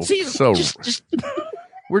just so.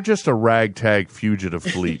 We're just a ragtag fugitive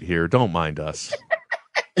fleet here. Don't mind us.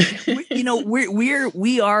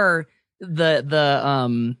 We are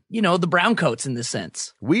the brown coats in this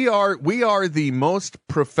sense. We are the most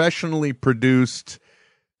professionally produced,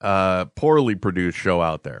 poorly produced show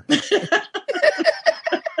out there.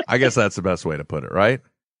 I guess that's the best way to put it, right?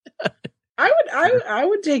 I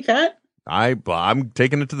would take that. I'm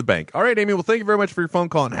taking it to the bank. All right, Amy. Well, thank you very much for your phone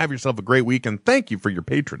call, and have yourself a great week. And thank you for your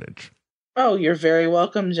patronage. Oh, you're very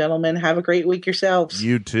welcome, gentlemen. Have a great week yourselves.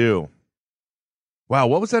 You too. Wow,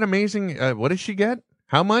 what was that amazing? What did she get?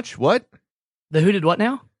 How much? What? The who did what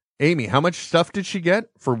now? Amy, how much stuff did she get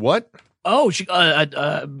for what? Oh, she I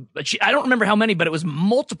don't remember how many, but it was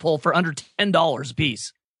multiple for under $10 a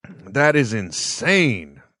piece. That is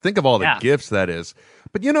insane. Think of all the gifts that is.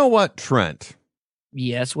 But you know what, Trent?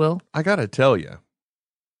 Yes, Will? I got to tell you.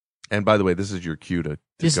 And by the way, this is your cue to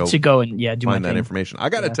go and do find that information. I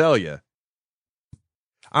got to tell you,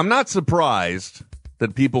 I'm not surprised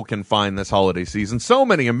that people can find this holiday season so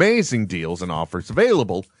many amazing deals and offers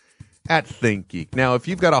available at ThinkGeek. Now, if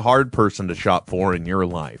you've got a hard person to shop for in your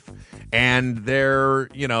life, and they're,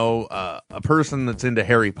 a person that's into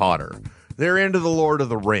Harry Potter, they're into the Lord of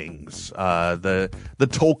the Rings, the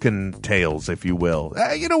Tolkien tales, if you will.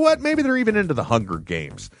 You know what? Maybe they're even into the Hunger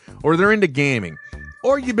Games, or they're into gaming,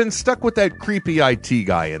 or you've been stuck with that creepy IT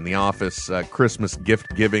guy in the office Christmas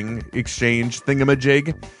gift-giving exchange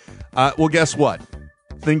thingamajig. Well, guess what?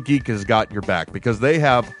 ThinkGeek has got your back because they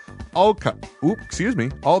have all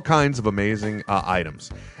kinds of amazing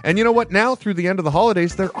items. And you know what? Now, through the end of the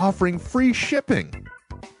holidays, they're offering free shipping.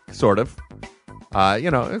 Sort of.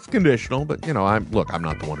 It's conditional, but, I'm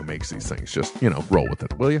not the one who makes these things. Just, roll with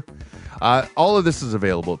it, will you? All of this is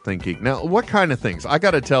available at ThinkGeek. Now, what kind of things? I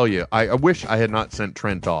got to tell you, I wish I had not sent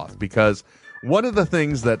Trent off because one of the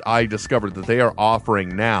things that I discovered that they are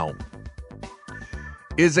offering now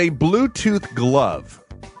is a Bluetooth glove.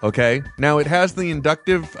 Okay, now it has the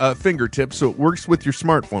inductive fingertips, so it works with your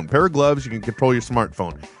smartphone. Pair of gloves, you can control your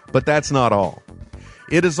smartphone, but that's not all.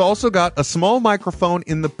 It has also got a small microphone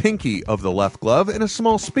in the pinky of the left glove and a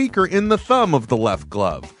small speaker in the thumb of the left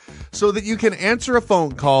glove, so that you can answer a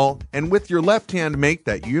phone call and with your left hand make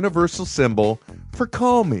that universal symbol for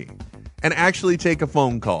call me and actually take a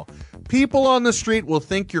phone call. People on the street will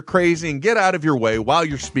think you're crazy and get out of your way while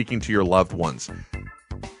you're speaking to your loved ones.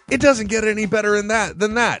 It doesn't get any better than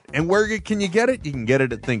that. And where can you get it? You can get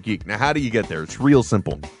it at ThinkGeek. Now, how do you get there? It's real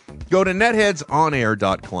simple. Go to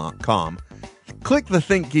netheadsonair.com, click the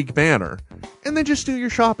ThinkGeek banner, and then just do your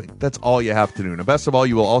shopping. That's all you have to do. Now, best of all,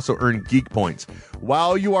 you will also earn Geek Points.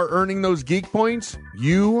 While you are earning those Geek Points,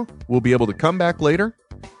 you will be able to come back later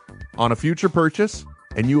on a future purchase,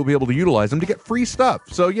 and you will be able to utilize them to get free stuff.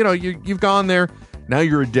 So, you've gone there. Now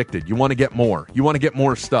you're addicted. You want to get more. You want to get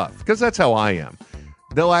more stuff, because that's how I am.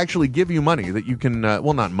 They'll actually give you money that you can,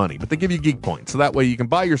 not money, but they give you Geek Points. So that way you can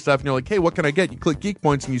buy your stuff and you're like, hey, what can I get? You click Geek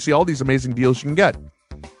Points and you see all these amazing deals you can get.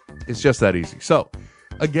 It's just that easy. So,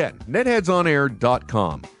 again,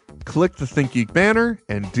 netheadsonair.com. Click the ThinkGeek banner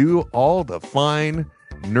and do all the fine,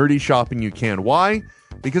 nerdy shopping you can. Why?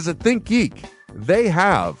 Because at ThinkGeek, they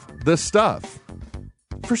have the stuff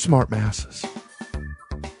for smart masses.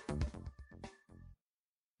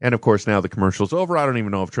 And, of course, now the commercial's over. I don't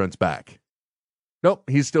even know if Trent's back. Nope,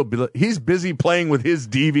 he's busy playing with his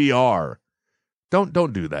DVR.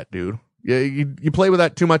 Don't do that, dude. You play with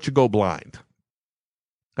that too much, you go blind.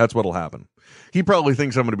 That's what'll happen. He probably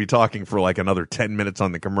thinks I'm going to be talking for like another 10 minutes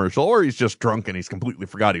on the commercial, or he's just drunk and he's completely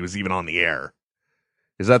forgot he was even on the air.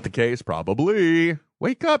 Is that the case? Probably.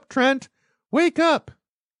 Wake up, Trent. Wake up.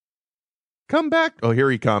 Come back. Oh,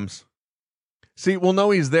 here he comes. See, we'll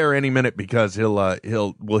know he's there any minute because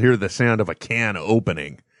we'll hear the sound of a can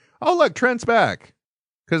opening. Oh, look, Trent's back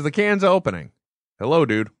because the can's opening. Hello,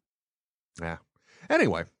 dude. Yeah.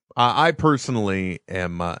 Anyway, I personally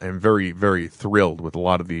am very, very thrilled with a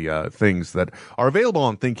lot of the things that are available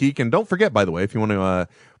on ThinkGeek. And don't forget, by the way, if you want to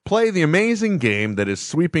play the amazing game that is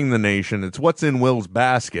sweeping the nation, it's What's in Will's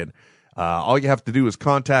Basket. All you have to do is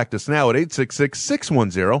contact us now at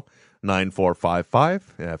 866-610-9455.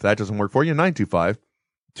 If that doesn't work for you,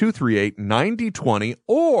 925-238-9020,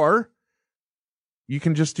 or you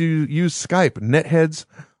can just use Skype, Netheads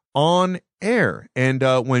on Air. And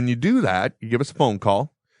when you do that, you give us a phone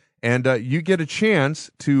call, and you get a chance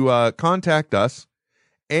to contact us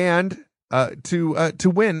and to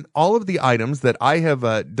win all of the items that I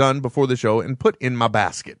have done before the show and put in my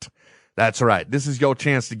basket. That's right. This is your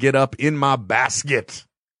chance to get up in my basket,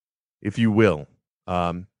 if you will.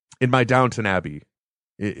 In my Downton Abbey,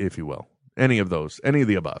 if you will. Any of those, any of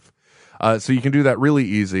the above. So you can do that really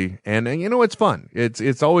easy, and it's fun.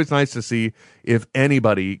 It's always nice to see if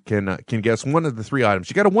anybody can guess one of the three items.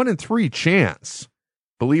 You got a 1 in 3 chance,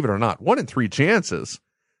 believe it or not. 1 in 3 chances.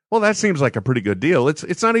 Well, that seems like a pretty good deal.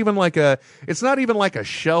 It's not even like a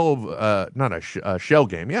shell a shell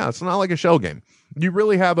game. Yeah, it's not like a shell game. You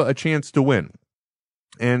really have a chance to win,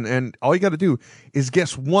 and all you got to do is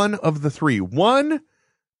guess one of the three,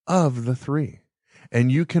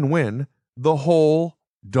 and you can win the whole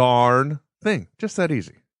darn thing. Just that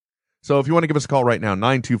easy. So if you want to give us a call right now,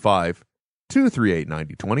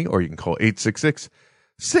 925-238-9020, or you can call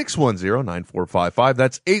 866-610-9455.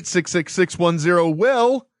 That's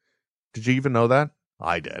 866-610-WILL. Did you even know that?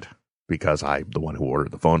 I did, because I'm the one who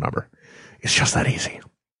ordered the phone number. It's just that easy.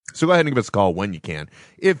 So go ahead and give us a call when you can,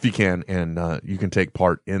 if you can, and you can take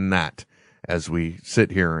part in that as we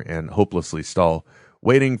sit here and hopelessly stall,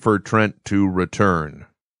 waiting for Trent to return,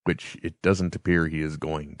 which it doesn't appear he is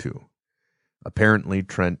going to. Apparently,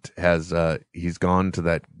 Trent has he's gone to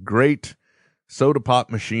that great soda pop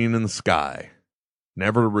machine in the sky,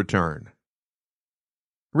 never to return.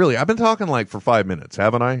 Really, I've been talking like for 5 minutes,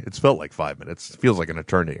 haven't I? It's felt like 5 minutes. It feels like an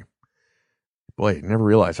eternity. Boy, you never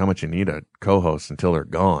realize how much you need a co-host until they're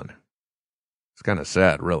gone. It's kind of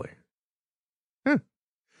sad, really.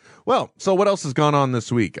 Well, so what else has gone on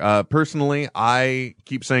this week? Personally, I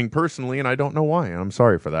keep saying personally, and I don't know why. I'm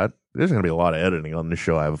sorry for that. There's going to be a lot of editing on this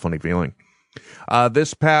show. I have a funny feeling.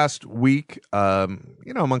 This past week,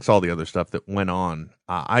 amongst all the other stuff that went on,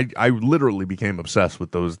 I literally became obsessed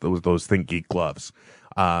with those ThinkGeek gloves.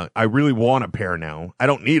 I really want a pair now. I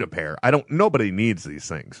don't need a pair. Nobody needs these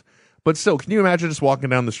things. But still, can you imagine just walking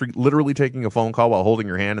down the street, literally taking a phone call while holding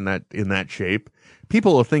your hand in that shape?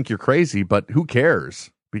 People will think you're crazy, but who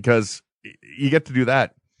cares? Because you get to do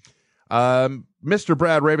that. Mr.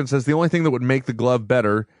 Brad Raven says the only thing that would make the glove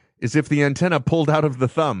better is if the antenna pulled out of the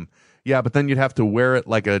thumb. Yeah, but then you'd have to wear it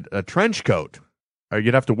like a trench coat. Or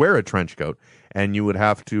you'd have to wear a trench coat, and you would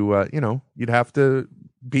have to, you'd have to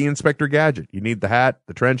be Inspector Gadget. You need the hat,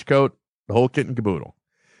 the trench coat, the whole kit and caboodle.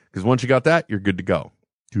 Because once you got that, you're good to go.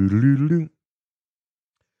 Doo-doo-doo-doo-doo.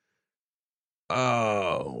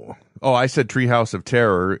 Oh, I said Treehouse of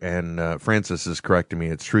Terror, and Francis is correcting me.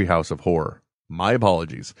 It's Treehouse of Horror. My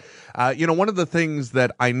apologies. One of the things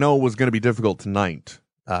that I know was going to be difficult tonight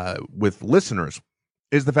with listeners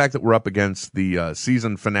is the fact that we're up against the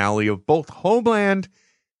season finale of both Homeland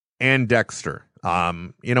and Dexter.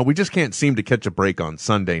 We just can't seem to catch a break on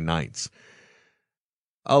Sunday nights.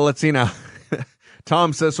 Let's see now.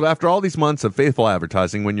 Tom says, so after all these months of faithful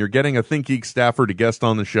advertising, when you're getting a Think Geek staffer to guest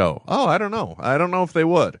on the show, I don't know. I don't know if they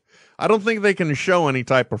would. I don't think they can show any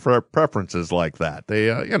type of preferences like that. They,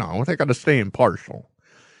 they got to stay impartial.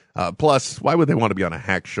 Plus, why would they want to be on a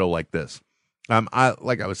hack show like this?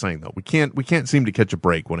 Like I was saying though, we can't seem to catch a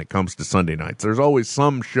break when it comes to Sunday nights. There's always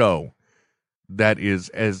some show that is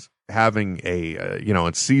as having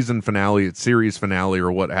a season finale, its series finale,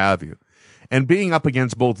 or what have you. And being up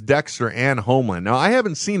against both Dexter and Homeland. Now, I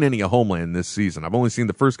haven't seen any of Homeland this season. I've only seen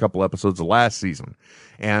the first couple episodes of last season.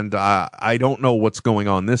 And I don't know what's going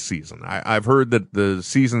on this season. I've heard that the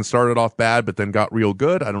season started off bad, but then got real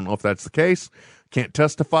good. I don't know if that's the case. Can't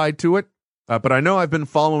testify to it. But I know I've been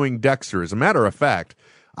following Dexter. As a matter of fact,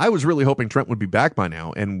 I was really hoping Trent would be back by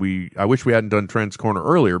now. And I wish we hadn't done Trent's Corner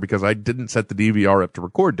earlier because I didn't set the DVR up to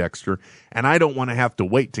record Dexter. And I don't want to have to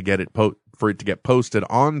wait to get it for it to get posted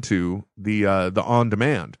onto the on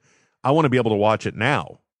demand. I want to be able to watch it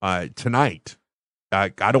now, tonight. I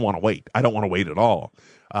don't want to wait. I don't want to wait at all,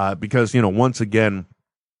 because once again,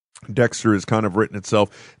 Dexter has kind of written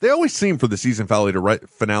itself. They always seem for the season finale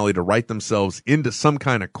to write themselves into some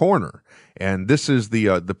kind of corner, and this is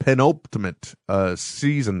the penultimate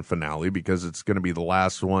season finale because it's going to be the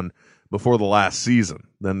last one before the last season.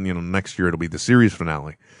 Then next year it'll be the series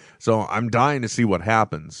finale. So I'm dying to see what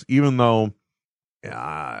happens, even though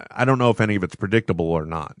I don't know if any of it's predictable or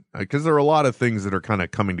not, because there are a lot of things that are kind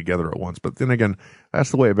of coming together at once. But then again,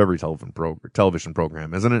 that's the way of every television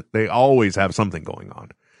program, isn't it? They always have something going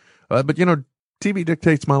on. But TV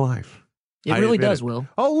dictates my life. It really does, Will.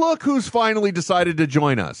 Oh, look who's finally decided to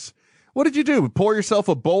join us. What did you do? Pour yourself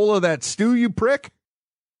a bowl of that stew, you prick?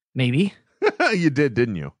 Maybe. You did,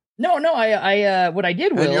 didn't you? No, I what I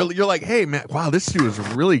did, Will. And you're like, hey, man, wow, this stew is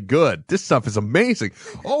really good. This stuff is amazing.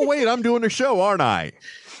 Oh, wait, I'm doing a show, aren't I?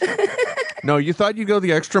 No, you thought you'd go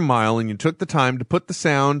the extra mile, and you took the time to put the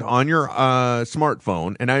sound on your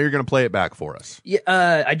smartphone, and now you're going to play it back for us. Yeah,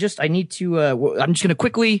 I'm just going to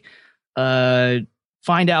quickly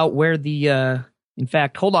find out where the. In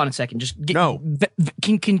fact, hold on a second. Just Can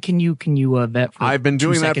you vet? For I've been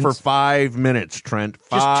doing 2 seconds? That for 5 minutes, Trent.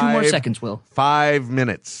 Just 2 more seconds, Will. 5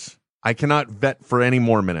 minutes. I cannot vet for any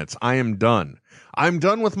more minutes. I am done. I'm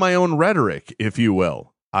done with my own rhetoric, if you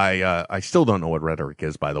will. I still don't know what rhetoric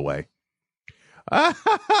is, by the way.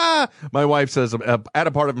 My wife says at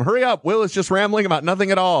a part of him, hurry up. Will is just rambling about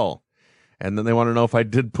nothing at all. And then they want to know if I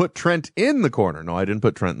did put Trent in the corner. No, I didn't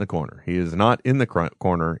put Trent in the corner. He is not in the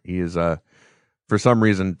corner. He is, for some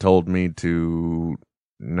reason, told me to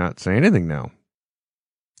not say anything now.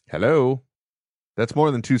 Hello? That's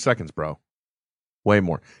more than 2 seconds, bro. Way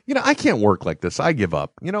more. I can't work like this. I give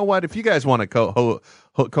up. You know what? If you guys want to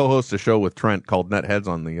co-host a show with Trent called Netheads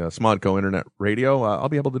on the Smodco Internet Radio, I'll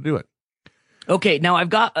be able to do it. Okay, now I've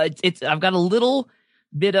got a little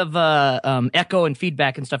bit of echo and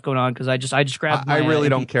feedback and stuff going on because I just grabbed. I really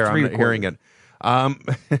don't care. I'm not hearing it.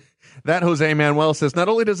 That Jose Manuel says, not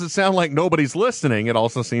only does it sound like nobody's listening, it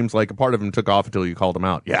also seems like a part of him took off until you called him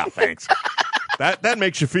out. Yeah, thanks. that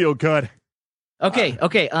makes you feel good. Okay.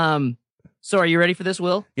 So are you ready for this,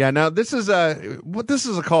 Will? Yeah. Now this is a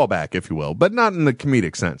callback, if you will, but not in the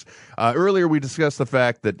comedic sense. Earlier we discussed the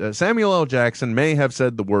fact that Samuel L. Jackson may have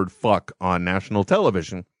said the word "fuck" on national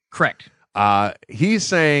television. Correct. He's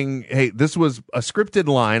saying, hey, this was a scripted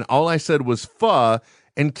line. All I said was "fuh,"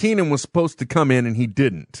 and Keenan was supposed to come in, and he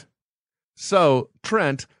didn't. So,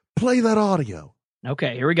 Trent, play that audio.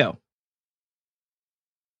 Okay, here we go.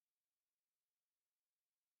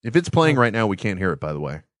 If it's playing right now, we can't hear it, by the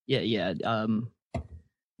way. Yeah.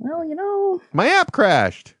 Well, my app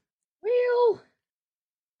crashed. Well.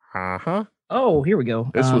 Uh-huh. Oh, here we go.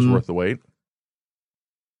 This was worth the wait.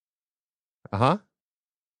 Uh-huh.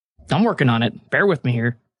 I'm working on it. Bear with me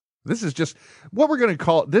here. This is just what we're going to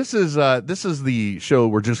call. This is the show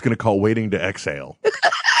we're just going to call Waiting to Exhale.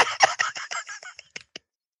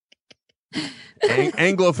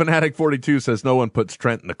 Anglo Fanatic 42 says no one puts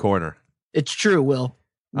Trent in the corner. It's true, Will.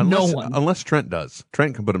 Unless Trent does.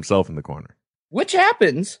 Trent can put himself in the corner. Which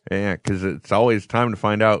happens. Yeah, because it's always time to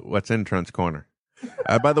find out what's in Trent's corner.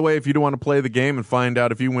 By the way, if you do want to play the game and find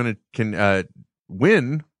out if you can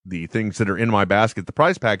win the things that are in my basket, the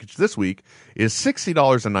prize package this week is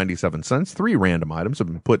 $60.97. 3 random items have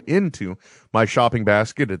been put into my shopping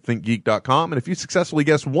basket at thinkgeek.com. And if you successfully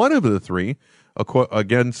guess one of the 3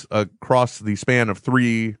 across the span of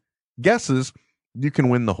 3 guesses, you can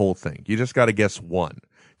win the whole thing. You just got to guess one.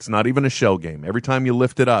 It's not even a shell game. Every time you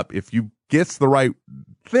lift it up, if you guess the right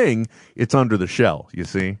thing, it's under the shell, you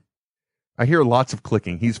see? I hear lots of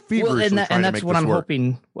clicking. He's feverishly trying to make this work. And that's what I'm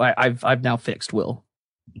hoping I've now fixed, Will.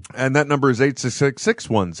 And that number is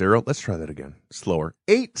 866-610. Let's try that again. Slower.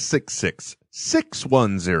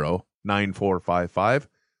 866-610-9455.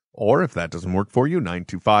 Or if that doesn't work for you,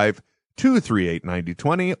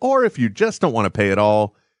 925-238-9020. Or if you just don't want to pay at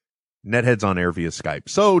all, Netheads on air via Skype.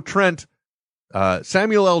 So, Trent,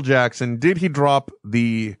 Samuel L. Jackson, did he drop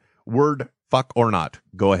the word fuck or not?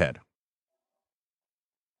 Go ahead.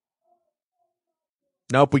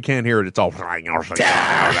 Nope, we can't hear it. It's all...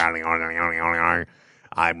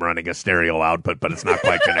 I'm running a stereo output, but it's not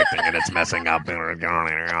quite connecting, and it's messing up.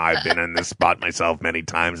 I've been in this spot myself many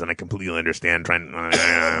times, and I completely understand.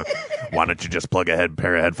 Why don't you just plug a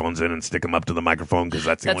pair of headphones in and stick them up to the microphone? Because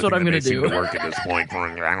that's the only thing that seem to work at this point.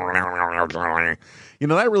 You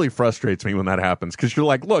know, that really frustrates me when that happens, because you're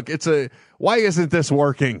like, look, why isn't this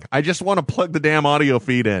working? I just want to plug the damn audio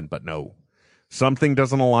feed in, but no. Something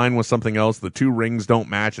doesn't align with something else. The 2 rings don't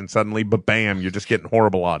match, and suddenly, bam, you're just getting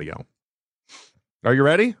horrible audio. Are you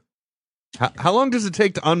ready? How long does it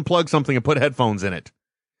take to unplug something and put headphones in it?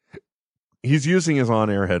 He's using his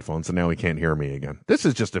on-air headphones, and now he can't hear me again. This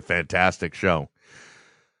is just a fantastic show.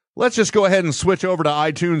 Let's just go ahead and switch over to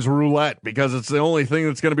iTunes Roulette, because it's the only thing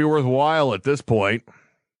that's going to be worthwhile at this point.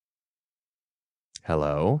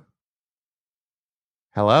 Hello?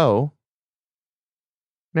 Hello?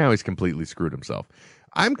 Now he's completely screwed himself.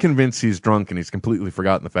 I'm convinced he's drunk and he's completely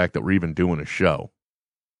forgotten the fact that we're even doing a show.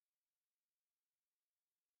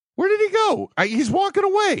 Where did he go? He's walking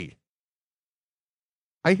away.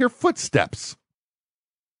 I hear footsteps.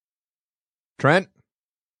 Trent,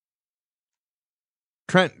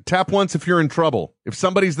 tap once if you're in trouble. If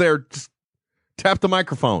somebody's there, just tap the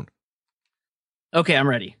microphone. Okay, I'm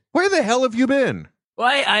ready. Where the hell have you been?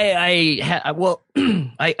 Well,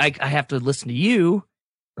 I have to listen to you,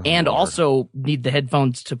 and also need the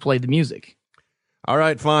headphones to play the music. All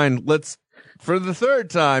right, fine. Let's, for the 3rd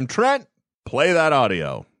time, Trent, play that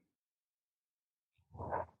audio.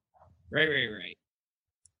 Right. We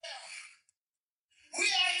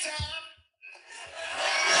out of time.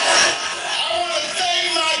 I want to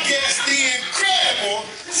thank my guest, the incredible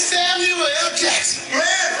Samuel L. Jackson.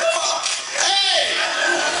 Man, hey!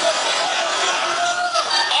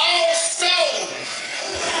 All soul.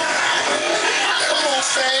 Come on,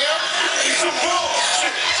 Sam.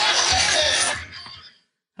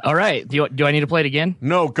 All right. Do I need to play it again?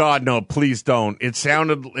 No, God, no. Please don't. It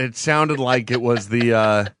sounded like it was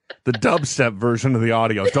the dubstep version of the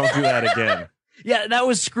audio. Don't do that again. Yeah, that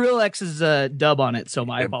was Skrillex's dub on it, so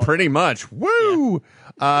my apologies. Pretty much. Woo!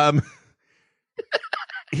 Yeah.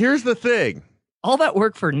 Here's the thing. All that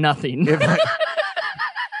work for nothing.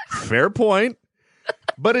 Fair point.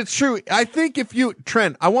 But it's true. I think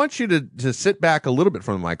Trent, I want you to sit back a little bit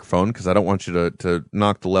from the microphone, because I don't want you to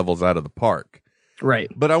knock the levels out of the park.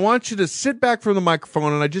 Right. But I want you to sit back from the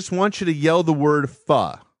microphone, and I just want you to yell the word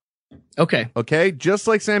 "fuh." Okay. Okay? Just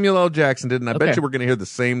like Samuel L. Jackson did, and I bet you we're going to hear the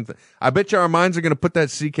same thing. I bet you our minds are going to put that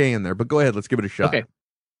CK in there, but go ahead. Let's give it a shot. Okay.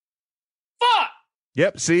 Fuck!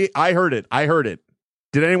 Yep, see? I heard it.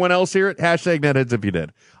 Did anyone else hear it? Hashtag Netheads if you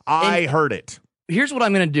did. I heard it. Here's what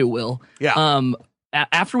I'm going to do, Will. Yeah.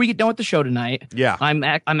 After we get done with the show tonight, yeah, I'm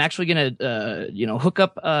actually going to hook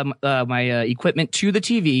up my equipment to the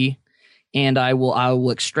TV, and I will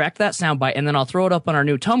extract that soundbite, and then I'll throw it up on our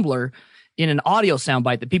new Tumblr in an audio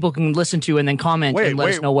soundbite that people can listen to and then comment and let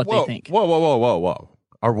us know what they think. Whoa.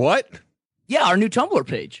 Our what? Yeah, our new Tumblr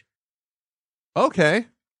page. Okay.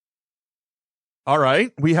 All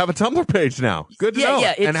right. We have a Tumblr page now. Good to know.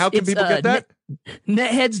 Yeah, and how can people get that?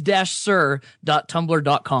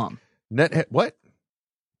 Netheads-sir.tumblr.com. What?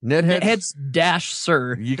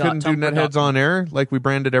 Netheads-sir. You couldn't do Netheads on air like we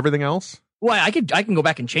branded everything else? Well, I can go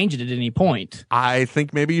back and change it at any point. I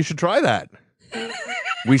think maybe you should try that.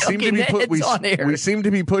 We seem to be we seem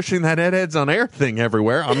to be pushing that Netheads on air thing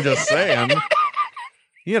everywhere. I'm just saying.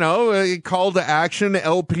 Call to action,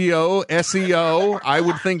 LPO, SEO. I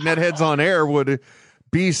would think Netheads on air would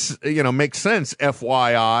be, make sense.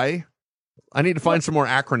 FYI. I need to find some more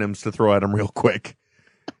acronyms to throw at him real quick.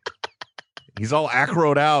 He's all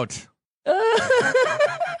acroed out.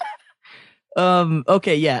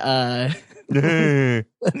 Okay, yeah.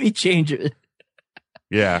 Let me change it.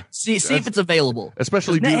 Yeah. See if it's available.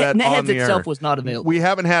 Especially do that Netheads on the air. itself was not available. We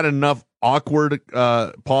haven't had enough awkward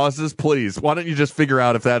pauses. Please, why don't you just figure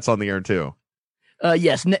out if that's on the air too?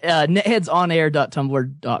 Yes,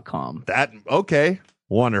 netheadsonair.tumblr.com. That okay,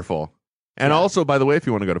 wonderful. And also, by the way, if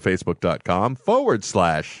you want to go to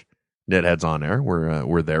facebook.com/netheadsonair,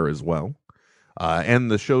 we're there as well.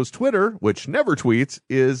 And the show's Twitter, which never tweets,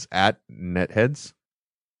 is @netheads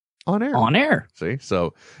on air. On air. See,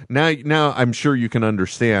 so now I'm sure you can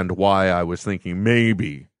understand why I was thinking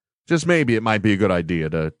maybe, just maybe, it might be a good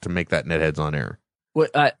idea to make that Netheads on air.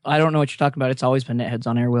 What, I don't know what you're talking about. It's always been Netheads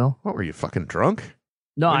on air, Will. What, were you fucking drunk?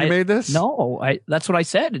 No, when you made this? No, that's what I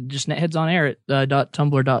said. Just Netheads on air at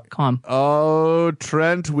 .tumblr.com. Oh,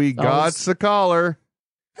 Trent, we got the caller.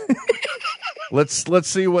 Let's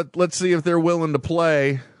see if they're willing to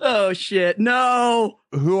play. Oh shit! No.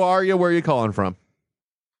 Who are you? Where are you calling from?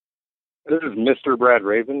 This is Mr. Brad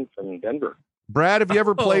Raven from Denver. Brad, have you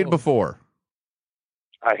ever played before?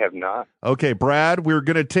 I have not. Okay, Brad, we're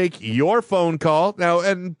going to take your phone call. Now,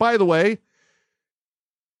 and by the way,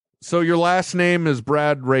 so your last name is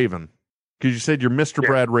Brad Raven, because you said you're Mr.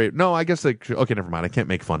 Brad Raven. No, I guess okay, never mind. I can't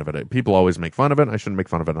make fun of it. People always make fun of it. I shouldn't make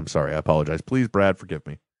fun of it. I'm sorry. I apologize. Please, Brad, forgive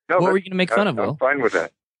me. No, what were you going to make fun of, Will? I'm fine with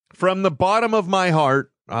that. From the bottom of my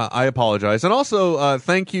heart, I apologize. And also,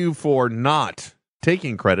 thank you for not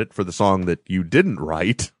taking credit for the song that you didn't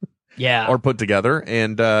write. Yeah. Or put together.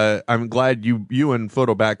 And I'm glad you and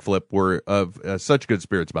Photo Backflip were of such good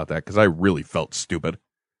spirits about that, because I really felt stupid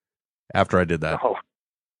after I did that. Oh.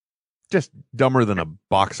 Just dumber than a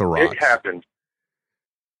box of rocks. It happened.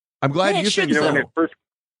 I'm glad you think so. When it first,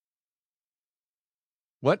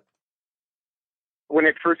 what? When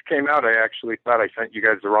it first came out, I actually thought I sent you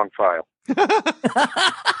guys the wrong file.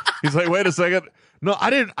 He's like, wait a second. No, I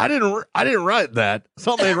didn't write that.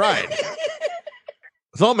 Something ain't right.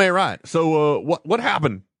 Something ain't right. So what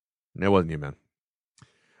happened? It wasn't you, man.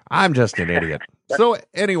 I'm just an idiot. So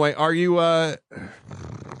anyway, are you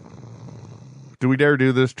do we dare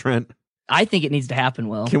do this, Trent? I think it needs to happen,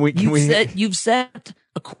 Will. You've set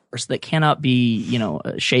a course that cannot be,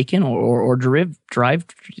 shaken or derived.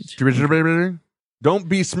 Don't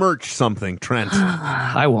besmirch something, Trent.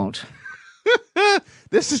 I won't.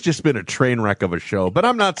 This has just been a train wreck of a show, but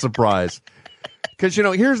I'm not surprised. Because,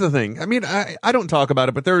 here's the thing. I mean, I don't talk about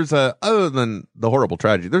it, but there's other than the horrible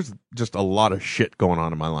tragedy, there's just a lot of shit going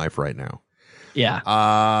on in my life right now. Yeah.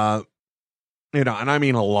 And I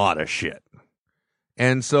mean a lot of shit.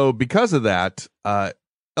 And so because of that, a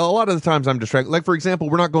lot of the times I'm distracted. Like, for example,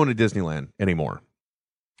 we're not going to Disneyland anymore.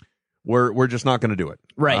 We're just not going to do it.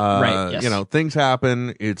 Right. Yes. Things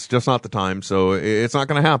happen. It's just not the time. So it's not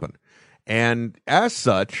going to happen. And as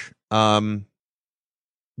such, the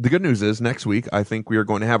good news is next week, I think we are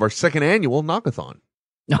going to have our second annual Knockathon.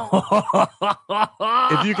 If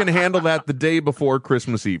you can handle that the day before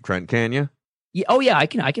Christmas Eve, Trent, can you? Yeah, oh yeah, I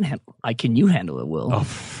can handle. Can you handle it, Will? Oh,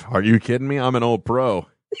 are you kidding me? I'm an old pro.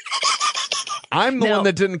 I'm the one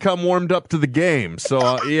that didn't come warmed up to the game,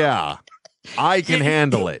 so yeah, I can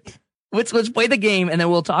handle it. Let's play the game, and then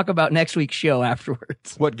we'll talk about next week's show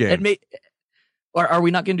afterwards. What game? Or are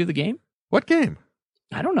we not going to do the game? What game?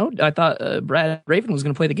 I don't know. I thought Brad Raven was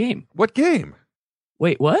going to play the game. What game?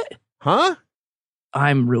 Wait, what? Huh?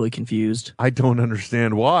 I'm really confused. I don't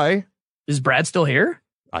understand why. Is Brad still here?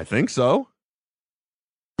 I think so.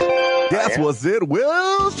 Guess what's in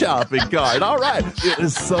Will's shopping cart? All right. It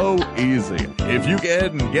is so easy. If you get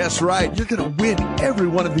ahead and guess right, you're going to win every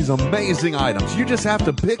one of these amazing items. You just have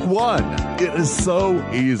to pick one. It is so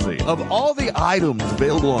easy. Of all the items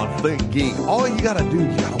available on Think Geek, all you got to do,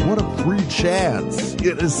 you got a 1 of 3 chance.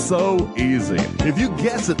 It is so easy. If you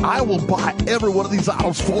guess it, I will buy every one of these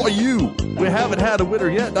items for you. We haven't had a winner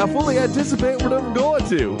yet, and I fully anticipate we're never going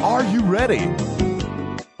to. Are you ready?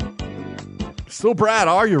 So, Brad,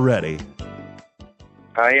 are you ready?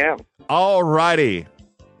 I am. All righty.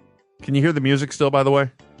 Can you hear the music still, by the way?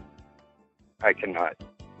 I cannot.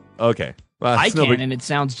 Okay. Well, I can, and it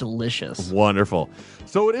sounds delicious. Wonderful.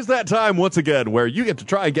 So it is that time once again where you get to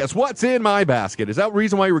try and guess what's in my basket. Is that the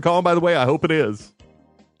reason why you were calling, by the way? I hope it is.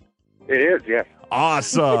 It is, yes.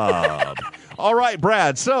 Awesome. All right,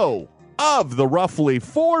 Brad. So, of the roughly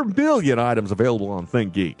 4 billion items available on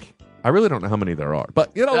Think Geek, I really don't know how many there are,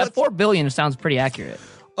 but that 4 billion sounds pretty accurate.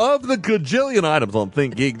 Of the gajillion items on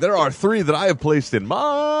Think Geek, there are 3 that I have placed in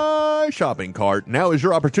my shopping cart. Now is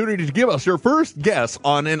your opportunity to give us your first guess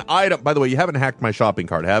on an item. By the way, you haven't hacked my shopping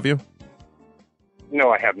cart, have you? No,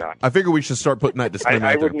 I have not. I figure we should start putting that disclaimer I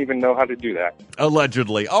out there. wouldn't even know how to do that.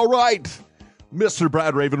 Allegedly. All right, Mr.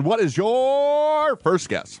 Brad Raven, what is your first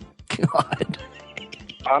guess? God.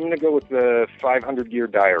 I'm going to go with the 500-year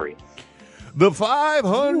diary. The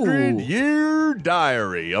 500-year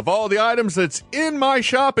diary of all the items that's in my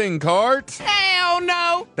shopping cart. Hell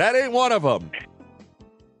no. That ain't one of them.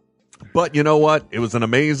 But you know what? It was an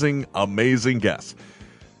amazing, amazing guess.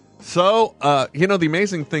 So, the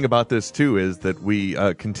amazing thing about this, too, is that we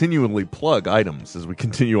continually plug items as we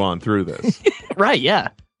continue on through this. Right, yeah.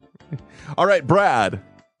 All right, Brad,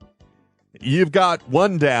 you've got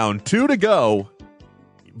 1 down, 2 to go,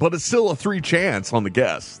 but it's still a 3 chance on the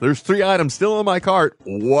guess. There's 3 items still in my cart.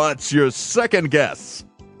 What's your second guess?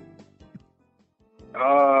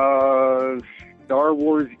 Star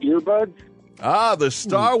Wars earbuds? The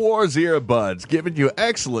Star Wars earbuds, giving you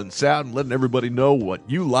excellent sound and letting everybody know what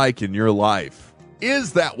you like in your life.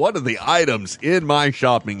 Is that one of the items in my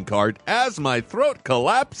shopping cart as my throat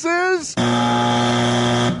collapses?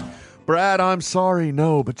 Brad, I'm sorry,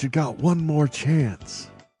 no, but you got 1 more chance.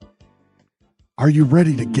 Are you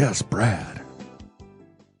ready to guess, Brad?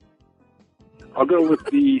 I'll go with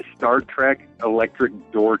the Star Trek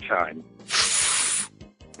electric door chime.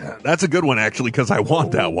 That's a good one, actually, because I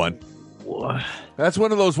want that one. What? That's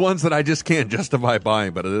one of those ones that I just can't justify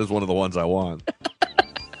buying, but it is one of the ones I want.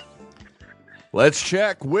 Let's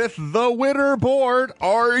check with the winner board.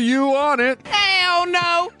 Are you on it? Hell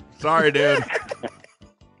no. Sorry, dude.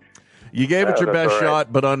 You gave it your best all right.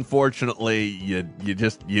 shot, but unfortunately, you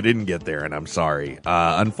didn't get there, and I'm sorry.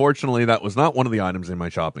 Unfortunately, that was not one of the items in my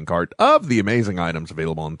shopping cart of the amazing items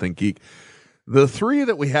available on ThinkGeek. The 3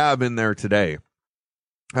 that we have in there today,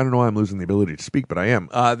 I don't know why I'm losing the ability to speak, but I am.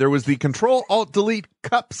 There was the Control-Alt-Delete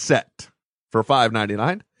Cup Set for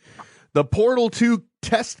 $5.99. The Portal 2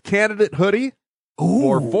 Test Candidate Hoodie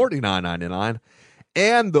for $49.99.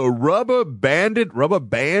 And the Rubber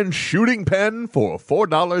Band Shooting Pen for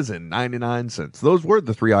 $4.99. Those were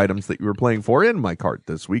the 3 items that you were playing for in my cart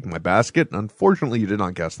this week, my basket. Unfortunately, you did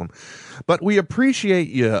not guess them. But we appreciate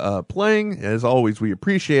you playing. As always, we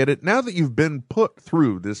appreciate it. Now that you've been put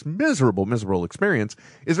through this miserable, miserable experience,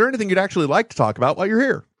 is there anything you'd actually like to talk about while you're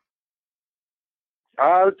here?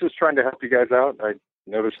 I was just trying to help you guys out. I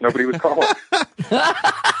noticed nobody was calling.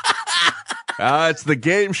 It's the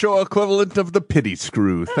game show equivalent of the pity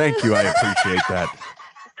screw. Thank you. I appreciate that.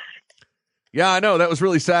 Yeah, I know. That was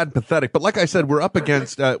really sad and pathetic. But like I said, we're up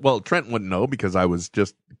against, Trent wouldn't know because I was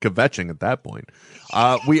just kvetching at that point.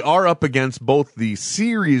 We are up against both the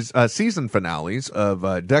season finales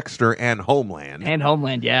of Dexter and Homeland. And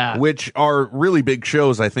Homeland, yeah. Which are really big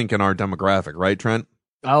shows, I think, in our demographic. Right, Trent?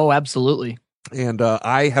 Oh, absolutely. And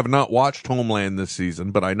I have not watched Homeland this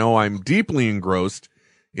season, but I know I'm deeply engrossed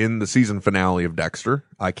in the season finale of Dexter.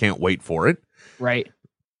 I can't wait for it. Right.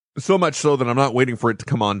 So much so that I'm not waiting for it to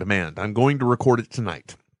come on demand. I'm going to record it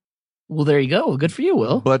tonight. Well, there you go. Good for you,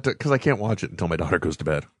 Will. But because I can't watch it until my daughter goes to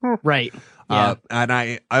bed. Right. Yeah.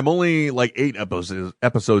 And I'm only like 8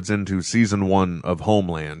 episodes into season 1 of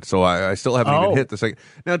Homeland. So I still haven't even hit the second.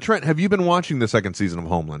 Now, Trent, have you been watching the second season of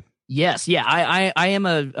Homeland? Yes. Yeah. I am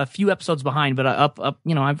a few episodes behind, but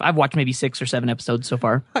I've watched maybe 6 or 7 episodes so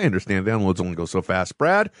far. I understand. Downloads only go so fast.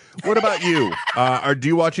 Brad, what about you? Do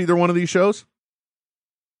you watch either one of these shows?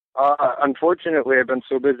 Unfortunately, I've been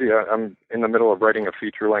so busy. I'm in the middle of writing a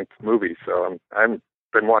feature-length movie, so I've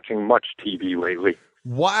been watching much TV lately.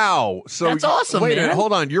 Wow. So that's awesome, wait, man.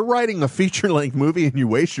 Hold on. You're writing a feature-length movie and you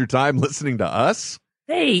waste your time listening to us?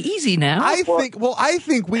 Hey, easy now. I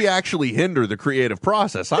think we actually hinder the creative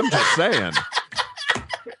process. I'm just saying.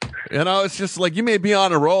 It's just like you may be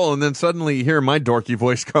on a roll and then suddenly you hear my dorky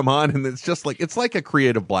voice come on and it's like a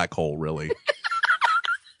creative black hole, really.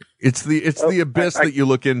 It's the abyss that you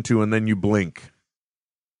look into and then you blink.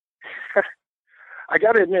 I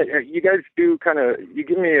got to admit, you guys do you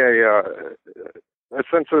give me a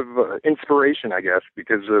sense of inspiration, I guess,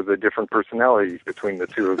 because of the different personalities between the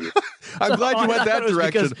two of you. I'm glad you went that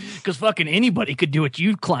direction. Because fucking anybody could do what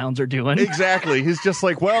you clowns are doing. Exactly. He's just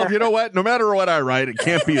like, well, you know what? No matter what I write, it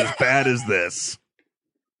can't be as bad as this.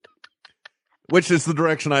 Which is the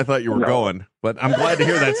direction I thought you were going. But I'm glad to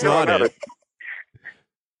hear that's not it.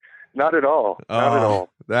 Not at all. Not at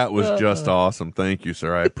all. That was just awesome. Thank you,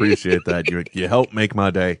 sir. I appreciate that. You helped make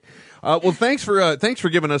my day. Well, thanks for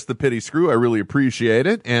giving us the pity screw. I really appreciate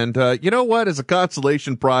it. And you know what? As a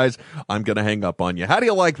consolation prize, I'm going to hang up on you. How do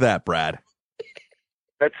you like that, Brad?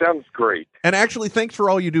 That sounds great. And actually, thanks for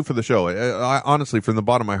all you do for the show. I honestly, from the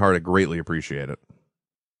bottom of my heart, I greatly appreciate it.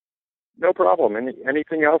 No problem.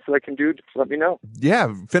 Anything else that I can do, just let me know.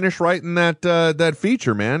 Yeah, finish writing that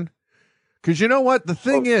feature, man. Because you know what? The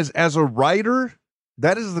thing is, as a writer,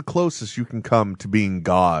 that is the closest you can come to being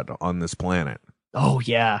God on this planet. Oh,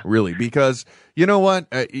 yeah. Really, because you know what?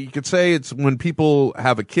 You could say it's when people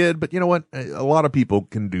have a kid, but you know what? A lot of people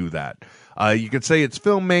can do that. You could say it's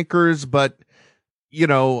filmmakers, but you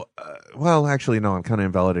know, well, actually, no, I'm kind of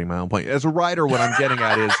invalidating my own point. As a writer, what I'm getting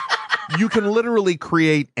at is you can literally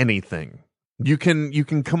create anything. You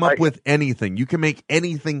can come up with anything. You can make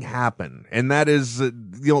anything happen. And that is,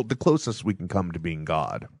 the closest we can come to being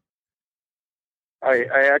God. I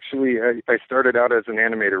actually started out as an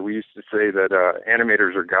animator. We used to say that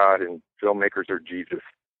animators are God and filmmakers are Jesus.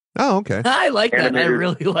 Oh, okay. I like that. I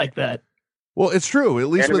really like that. Well, it's true. At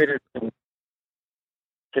least animators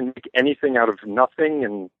can make anything out of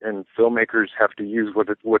nothing, and filmmakers have to use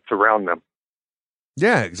what's around them.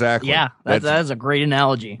 Yeah, exactly. Yeah, that's a great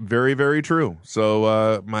analogy. Very, very true.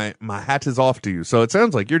 So my hat is off to you. So it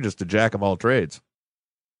sounds like you're just a jack of all trades.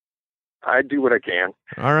 I do what I can.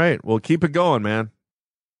 All right. Well, keep it going, man.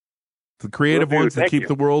 The creative ones that keep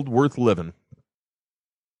the world worth living.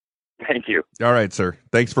 Thank you. All right, sir.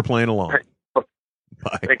 Thanks for playing along.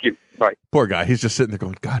 Bye. Thank you. Bye. Poor guy. He's just sitting there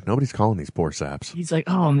going, God, nobody's calling these poor saps. He's like,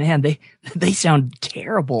 oh, man, they sound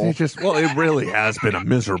terrible. It really has been a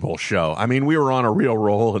miserable show. I mean, we were on a real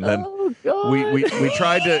roll, and then we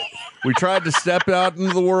tried to step out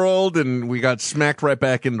into the world, and we got smacked right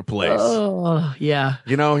back into place. Oh, yeah.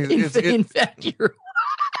 You know, in fact,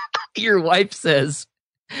 your wife says,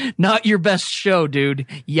 not your best show, dude.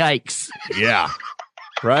 Yikes. Yeah.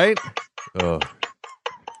 Right? Oh.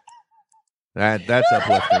 That's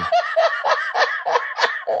uplifting.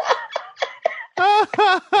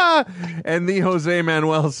 And the Jose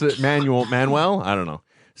Manuel, I don't know,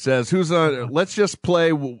 says let's just play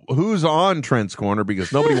who's on Trent's Corner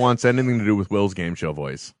because nobody wants anything to do with Will's game show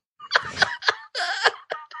voice.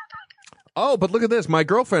 Oh, but look at this. My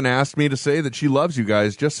girlfriend asked me to say that she loves you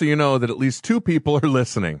guys, just so you know that at least 2 people are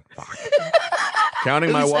listening.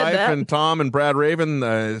 Counting my wife and Tom and Brad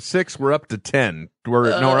Raven, 6, we're up to 10.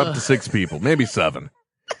 We're up to 6 people, maybe 7.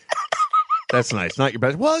 That's nice. Not your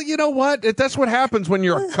best. Well, you know what? That's what happens when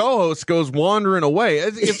your co-host goes wandering away.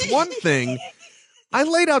 It's one thing. I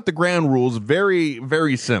laid out the ground rules very,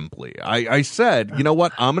 very simply. I said, you know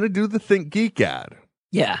what? I'm going to do the Think Geek ad.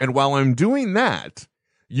 Yeah. And while I'm doing that,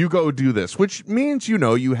 you go do this, which means,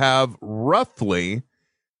 you have roughly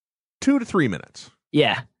 2 to 3 minutes.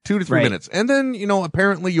 Yeah. 2 to 3 minutes. And then,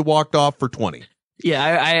 apparently you walked off for 20. Yeah,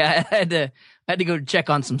 I had to go check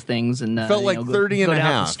on some things and felt like 30 and a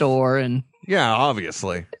half. To the store and yeah,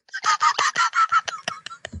 obviously.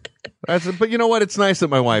 But you know what? It's nice that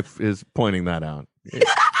my wife is pointing that out.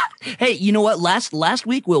 Hey, you know what? Last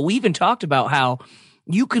week, Will, we even talked about how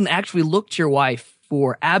you can actually look to your wife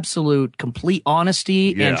for absolute, complete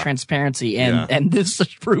honesty and transparency, and this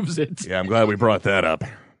proves it. Yeah, I'm glad we brought that up.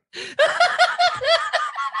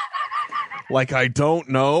 Like I don't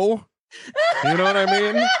know. You know what I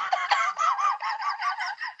mean? It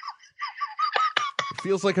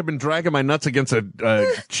feels like I've been dragging my nuts against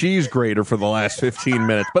a cheese grater for the last 15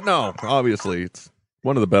 minutes. But no, obviously, it's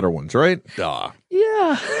one of the better ones, right? Duh.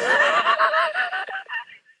 Yeah.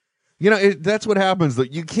 That's what happens. Though.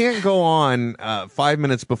 You can't go on 5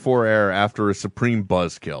 minutes before air after a supreme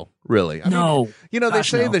buzzkill. Really. I mean, they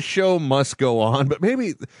say the show must go on, but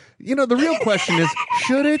maybe, the real question is,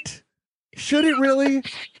 should it? Should it really?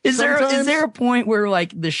 Is there a point where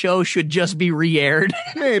like the show should just be re-aired?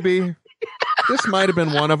 Maybe. This might have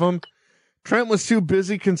been one of them. Trent was too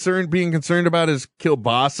busy being concerned about his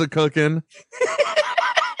kielbasa cooking.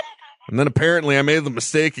 And then apparently I made the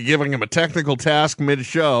mistake of giving him a technical task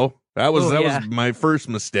mid-show. That was my first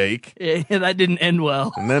mistake. Yeah, that didn't end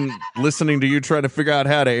well. And then listening to you try to figure out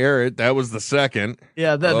how to air it, that was the second.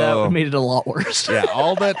 Yeah, that made it a lot worse. Yeah,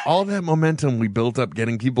 all that momentum we built up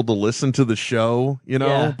getting people to listen to the show,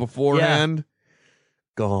 beforehand,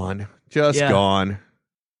 gone. Just gone.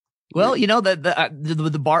 Well,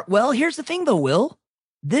 the bar. Well, here's the thing, though, Will.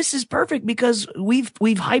 This is perfect because we've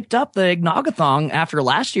hyped up the Ignagathon after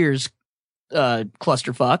last year's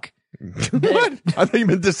clusterfuck. What? I thought you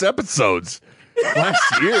meant this episode's.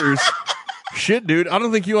 Last year's. Shit, dude. I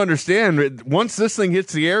don't think you understand. Once this thing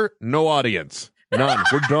hits the air, no audience. None.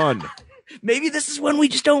 We're done. Maybe this is when we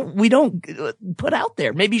don't put out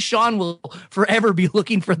there. Maybe Sean will forever be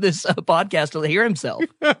looking for this podcast to hear himself.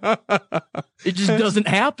 It just doesn't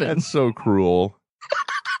happen. That's so cruel.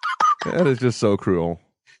 That is just so cruel.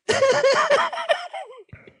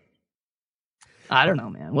 I don't know,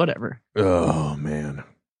 man. Whatever. Oh, man.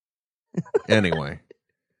 Anyway.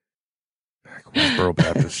 Westboro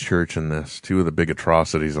Baptist Church and this. 2 of the big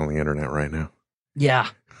atrocities on the internet right now. Yeah.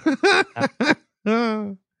 I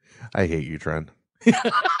hate you, Trent.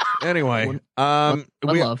 Anyway,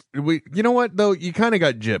 we you know what though, you kind of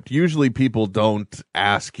got gypped. Usually people don't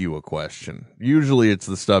ask you a question. Usually it's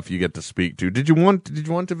the stuff you get to speak to. Did you want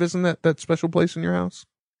to visit that special place in your house?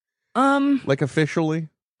 Like officially?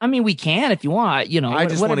 I mean, we can if you want. You know, I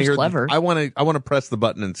just want to hear. Clever. I want to press the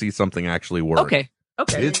button and see something actually work. Okay.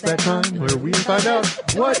 It's that time where we find out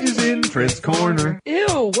what is in Trent's corner.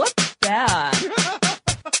 Ew, what's that?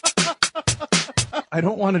 I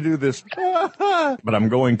don't want to do this, but I'm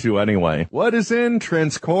going to anyway. What is in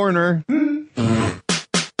Trent's corner?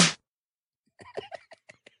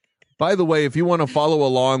 By the way, if you want to follow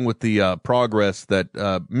along with the progress that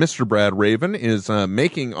Mr. Brad Raven is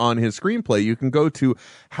making on his screenplay, you can go to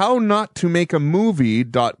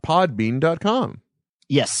hownottomakeamovie.podbean.com.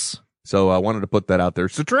 Yes. So I wanted to put that out there.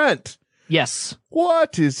 So Trent. Yes.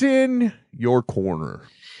 What is in your corner?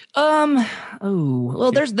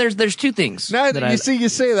 Well, there's two things. Now, you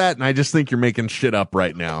say that, and I just think you're making shit up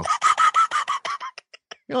right now.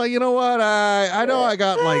 You're like, you know what? I know I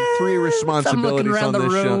got like 3 responsibilities around on the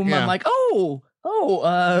this room. show. Yeah. I'm like,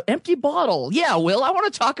 empty bottle. Yeah, Will, I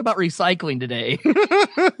want to talk about recycling today.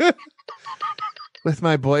 With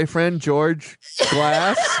my boyfriend, George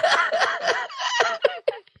Glass.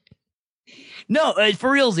 No, for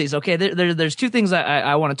realsies. Okay, there's 2 things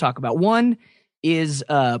I want to talk about. One is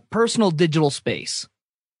personal digital space,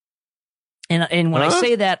 and when I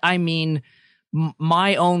say that, I mean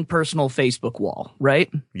my own personal Facebook wall, right?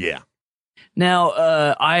 Yeah.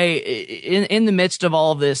 Now, in the midst of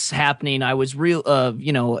all of this happening, I was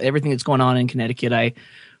everything that's going on in Connecticut, I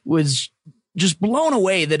was just blown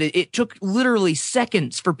away that it took literally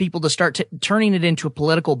seconds for people to start turning it into a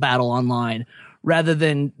political battle online, rather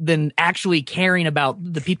than actually caring about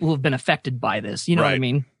the people who have been affected by this. You know what I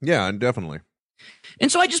mean? Yeah, definitely.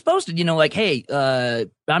 And so I just posted, like, hey,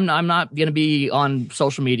 I'm not going to be on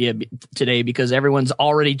social media today because everyone's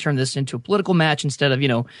already turned this into a political match instead of,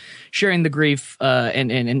 sharing the grief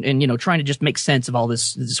and trying to just make sense of all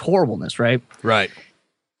this horribleness, right? Right.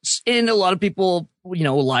 And a lot of people,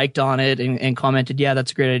 liked on it and commented, yeah,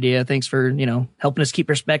 that's a great idea. Thanks for, helping us keep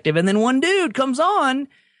perspective. And then one dude comes on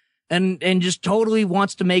and just totally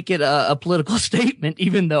wants to make it a political statement,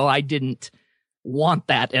 even though I didn't want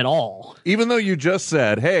that at all. Even though you just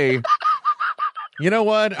said, hey, you know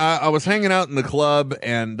what? I was hanging out in the club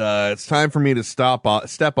and it's time for me to step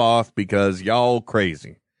off because y'all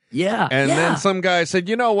crazy. Yeah. And then some guy said,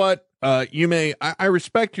 you know what? I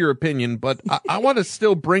respect your opinion, but I want to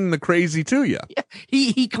still bring the crazy to you. Yeah.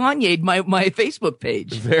 He Kanye'd my Facebook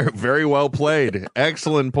page. Very, very well played.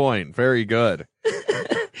 Excellent point. Very good.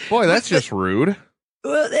 Boy, that's just rude.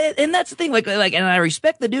 Well, and that's the thing, like, and I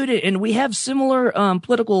respect the dude, and we have similar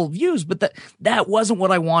political views, but that wasn't what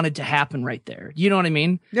I wanted to happen right there. You know what I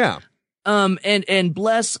mean? Yeah. And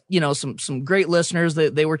bless, some great listeners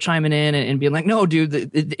that they were chiming in and being like, no, dude,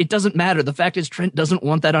 it doesn't matter. The fact is, Trent doesn't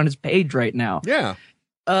want that on his page right now. Yeah.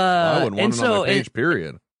 I wouldn't want it on my page,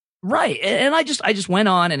 period. Right. And I just went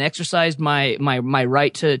on and exercised my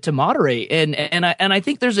right to moderate. And I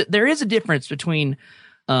think there is a difference between,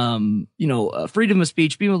 freedom of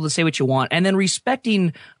speech, being able to say what you want, and then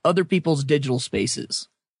respecting other people's digital spaces.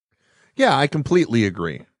 Yeah, I completely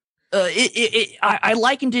agree. I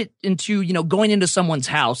likened it into, going into someone's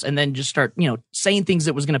house and then just start, saying things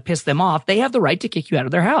that was going to piss them off. They have the right to kick you out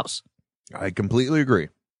of their house. I completely agree.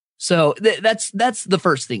 So that's the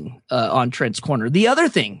first thing on Trent's Corner. The other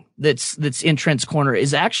thing that's in Trent's Corner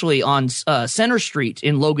is actually on Center Street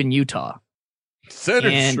in Logan, Utah.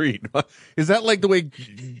 Center Street. Is that like the way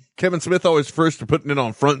Kevin Smith always first to putting it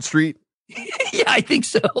on Front Street? Yeah, I think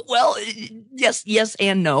so. Well, yes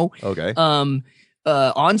and no. Okay. On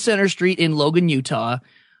Center Street in Logan, Utah,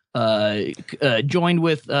 joined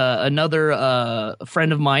with another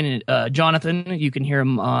friend of mine, Jonathan. You can hear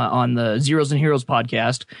him on the Zeros and Heroes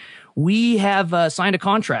podcast. We have signed a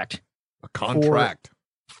contract. A contract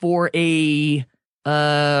for a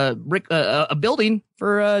building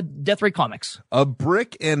for Death Ray Comics. A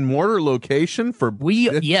brick and mortar location for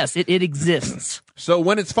yes, it exists. So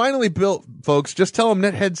when it's finally built, folks, just tell them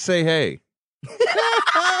Netheads say hey.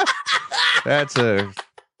 That's a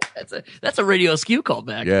radio skew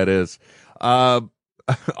callback. Yeah, it is. Also,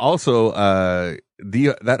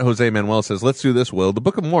 that Jose Manuel says, let's do this, Will. The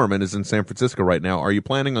Book of Mormon is in San Francisco right now. Are you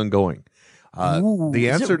planning on going? The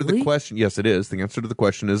answer to the question, yes, it is. The answer to the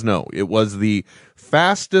question is no. It was the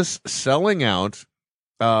fastest selling out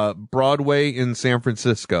Broadway in San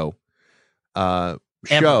Francisco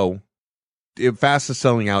show. Fastest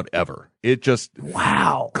selling out ever. It just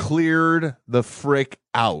cleared the frick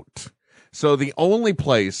out. So the only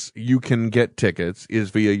place you can get tickets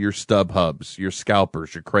is via your StubHubs, your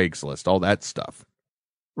Scalpers, your Craigslist, all that stuff.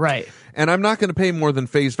 Right. And I'm not going to pay more than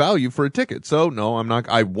face value for a ticket. So no, I'm not.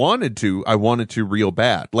 I wanted to real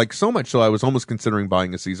bad. Like so much so I was almost considering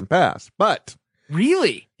buying a season pass. But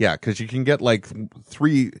really? Yeah, because you can get like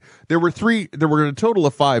 3. There were a total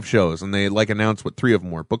of 5 shows, and they like announced what 3 of them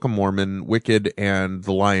were: Book of Mormon, Wicked, and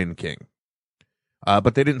The Lion King.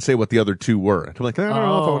 But they didn't say what the other 2 were. I'm like, I don't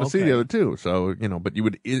know if I want to see the other 2. So, but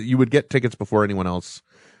you would get tickets before anyone else,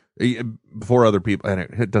 before other people. And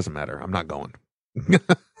it doesn't matter. I'm not going.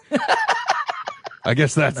 I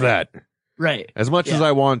guess that's that. Right. As much as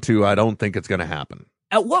I want to, I don't think it's going to happen.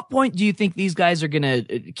 At what point do you think these guys are going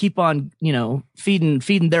to keep on,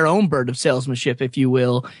 feeding their own bird of salesmanship, if you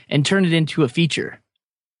will, and turn it into a feature?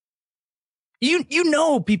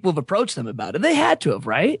 People have approached them about it. They had to have,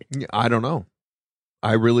 right? I don't know.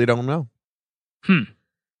 I really don't know.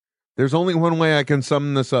 There's only one way I can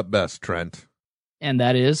sum this up best, Trent. And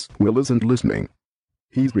that is? Will isn't listening.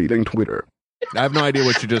 He's reading Twitter. I have no idea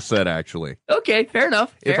what you just said, actually. Okay, fair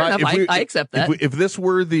enough. I accept that. If this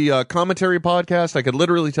were the commentary podcast, I could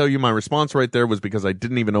literally tell you my response right there was because I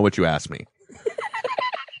didn't even know what you asked me.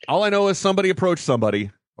 All I know is somebody approached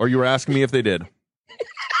somebody, or you were asking me if they did.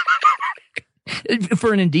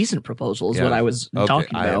 For an indecent proposal is what I was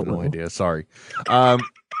talking about. I have no idea. Sorry.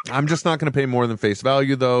 I'm just not going to pay more than face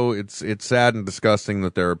value, though. It's sad and disgusting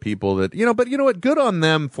that there are people that, but you know what? Good on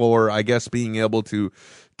them for, I guess, being able to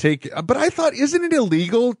take. But I thought, isn't it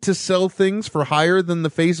illegal to sell things for higher than the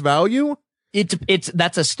face value?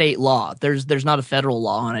 That's a state law. There's not a federal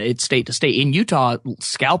law on it. It's state to state. In Utah,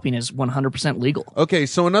 scalping is 100% legal. Okay,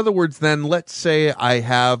 so in other words, then let's say I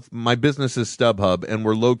have my business is StubHub, and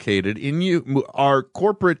we're located in our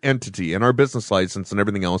corporate entity and our business license and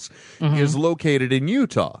everything else is located in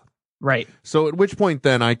Utah. Right. So at which point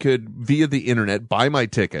then I could via the internet buy my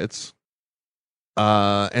tickets,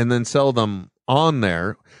 and then sell them on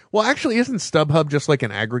there. Well, actually, isn't StubHub just like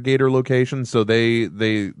an aggregator location? So they're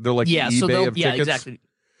like the eBay of tickets? Exactly.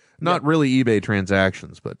 Not really eBay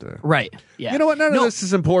transactions, but right. Yeah. You know what? None of this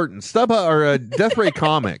is important. StubHub or Death Ray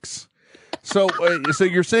Comics. So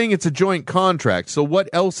you're saying it's a joint contract. So what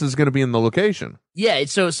else is going to be in the location? Yeah.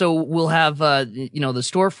 So we'll have the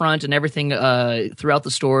storefront and everything throughout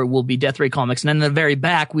the store will be Death Ray Comics, and then in the very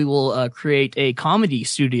back we will create a comedy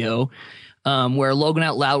studio. Where Logan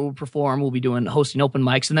Out Loud will perform. We'll be hosting open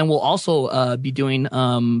mics, and then we'll also be doing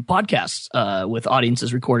podcasts with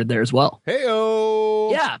audiences recorded there as well. Hey-o!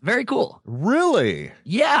 Yeah, very cool. Really?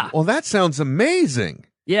 Yeah. Well, that sounds amazing.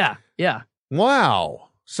 Yeah. Wow.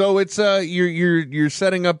 So it's you're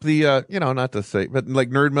setting up the not to say, but like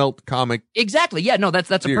Nerd Melt comic. Exactly. Yeah. No, that's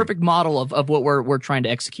a perfect model of what we're trying to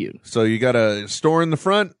execute. So you got a store in the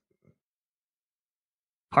front,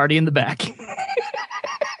 party in the back.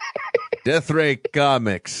 Death Ray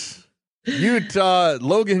Comics,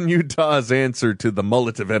 Logan, Utah's answer to the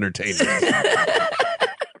mullet of entertainment.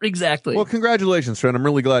 Exactly. Well, congratulations, Trent. I'm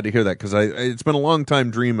really glad to hear that because it's been a long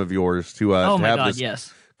time dream of yours to have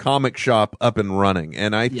this comic shop up and running.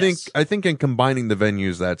 And I think in combining the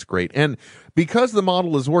venues, that's great. And because the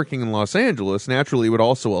model is working in Los Angeles, naturally, it would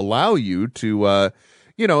also allow you to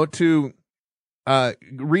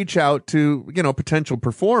reach out to potential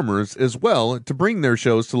performers as well to bring their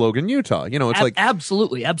shows to Logan, Utah. It's like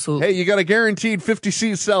absolutely. Hey, you got a guaranteed 50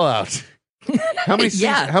 seat sellout. How many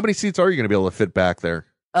seats? How many seats are you going to be able to fit back there?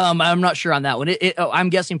 I'm not sure on that one. I'm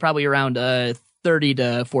guessing probably around 30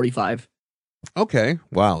 to 45. Okay.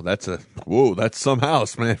 Wow, that's some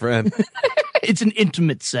house, my friend. It's an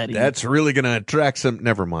intimate setting. That's really going to attract some.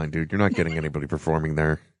 Never mind, dude. You're not getting anybody performing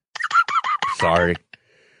there. Sorry.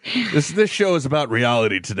 This show is about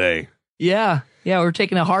reality today. Yeah, we're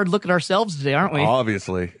taking a hard look at ourselves today, aren't we?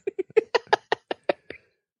 Obviously.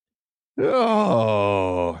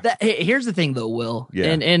 Here's the thing, though, Will. Yeah.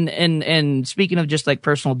 And speaking of just like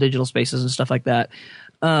personal digital spaces and stuff like that,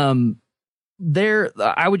 I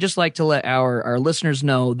would just like to let our listeners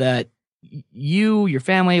know that your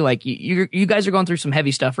family, like you guys are going through some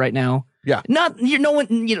heavy stuff right now. Yeah.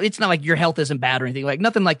 It's not like your health isn't bad or anything, like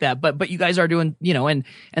nothing like that. But you guys are doing, and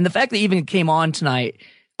the fact that you even came on tonight,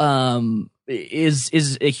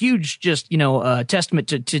 is a huge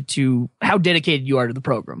testament to how dedicated you are to the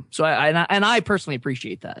program. So I personally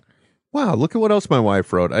appreciate that. Wow, look at what else my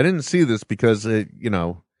wife wrote. I didn't see this because I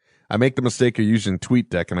make the mistake of using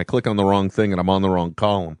TweetDeck and I click on the wrong thing and I'm on the wrong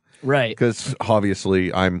column. Right. Because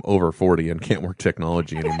obviously I'm over 40 and can't work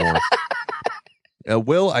technology anymore.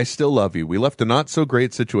 Will, I still love you. We left a not so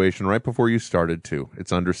great situation right before you started too.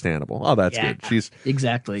 It's understandable. Oh, that's good.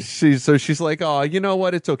 Exactly. She's like, oh, you know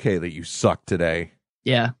what? It's okay that you suck today.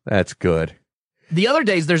 Yeah. That's good. The other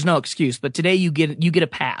days there's no excuse, but today you get a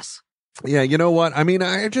pass. Yeah, you know what? I mean,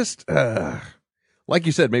 I just like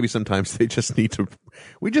you said, maybe sometimes we just need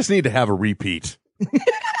to have a repeat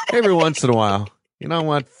every once in a while. You know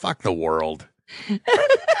what? Fuck the world.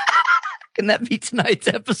 Can that be tonight's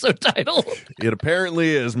episode title? It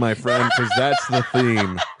apparently is, my friend, because that's the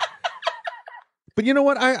theme. But you know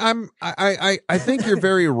what? I think you're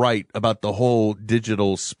very right about the whole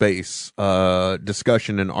digital space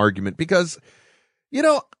discussion and argument, because, you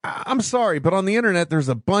know, I'm sorry, but on the internet there's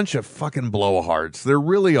a bunch of fucking blowhards. There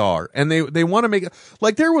really are, and they want to make it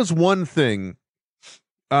like there was one thing.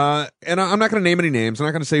 And I'm not going to name any names. I'm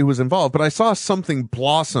not going to say who was involved, but I saw something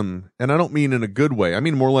blossom, and I don't mean in a good way. I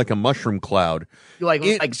mean more like a mushroom cloud, like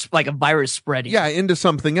a virus spreading. Yeah, into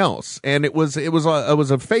something else. And it was a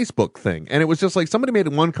Facebook thing, and it was just like somebody made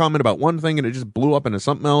one comment about one thing, and it just blew up into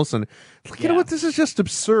something else. And it's like, you know what? This is just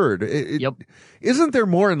absurd. Isn't there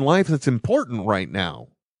more in life that's important right now?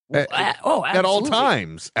 At all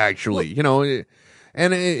times, actually. You know.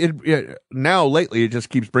 And it now lately, it just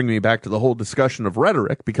keeps bringing me back to the whole discussion of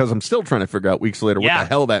rhetoric, because I'm still trying to figure out weeks later what the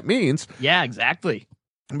hell that means. Yeah, exactly.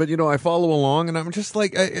 But, you know, I follow along, and I'm just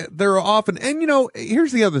like, there are often, and, you know,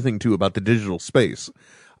 here's the other thing, too, about the digital space.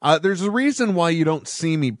 There's a reason why you don't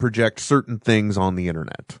see me project certain things on the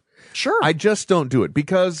internet. Sure. I just don't do it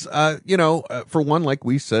because, you know, for one, like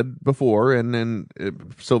we said before, and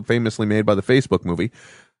so famously made by the Facebook movie,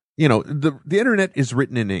 you know, the internet is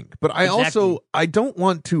written in ink, but I don't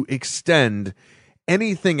want to extend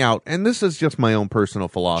anything out. And this is just my own personal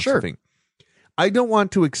philosophy. Sure. I don't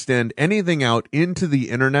want to extend anything out into the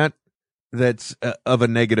internet that's of a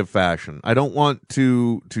negative fashion. I don't want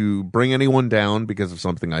to bring anyone down because of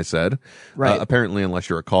something I said. Right. Apparently, unless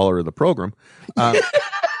you're a caller of the program.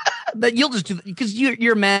 That you'll just do because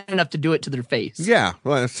you're man enough to do it to their face. Yeah,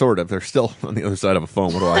 well, sort of. They're still on the other side of a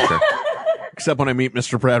phone. What do I say? Except when I meet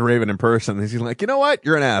Mr. Brad Raven in person, he's like, you know what?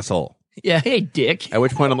 You're an asshole. Yeah, hey, dick. At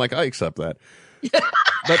which point I'm like, I accept that.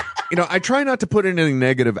 But, you know, I try not to put anything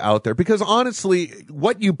negative out there because honestly,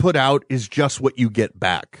 what you put out is just what you get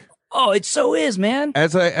back. Oh, it so is, man.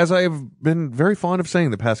 As I've been very fond of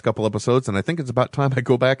saying the past couple episodes, and I think it's about time I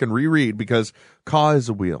go back and reread, because Ka is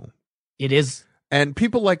a wheel. It is. And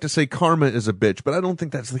people like to say karma is a bitch, but I don't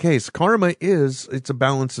think that's the case. Karma it's a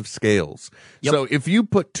balance of scales. Yep. So if you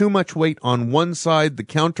put too much weight on one side, the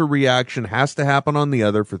counter reaction has to happen on the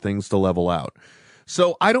other for things to level out.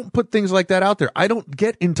 So I don't put things like that out there. I don't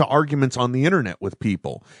get into arguments on the internet with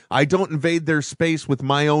people. I don't invade their space with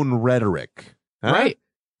my own rhetoric. Huh? Right.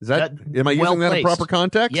 Is am I using that in proper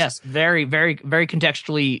context? Yes. Very, very, very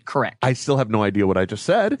contextually correct. I still have no idea what I just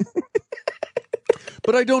said.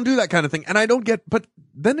 But I don't do that kind of thing. And I don't get, but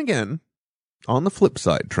then again, on the flip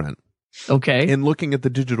side, Trent. Okay. In looking at the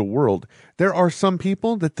digital world, there are some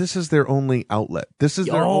people that this is their only outlet. This is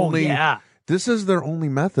their this is their only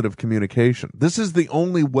method of communication. This is the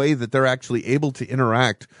only way that they're actually able to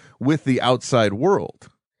interact with the outside world.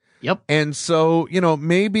 Yep. And so, you know,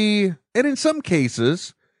 maybe, and in some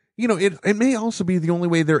cases, you know, it may also be the only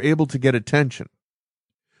way they're able to get attention.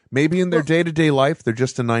 Maybe in their day-to-day life, they're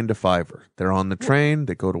just a 9-to-5er. They're on the train,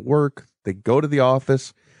 they go to work, they go to the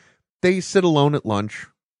office, they sit alone at lunch,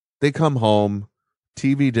 they come home,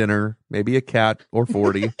 TV dinner, maybe a cat or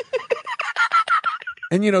 40.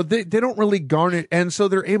 And, you know, they don't really garner, and so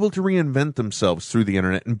they're able to reinvent themselves through the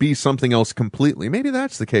internet and be something else completely. Maybe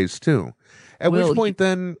that's the case, too. At which point,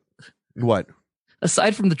 then, what?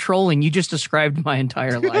 Aside from the trolling, you just described my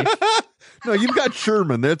entire life. No, you've got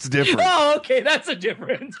Sherman. That's different. Oh, okay. That's a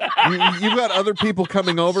difference. You've got other people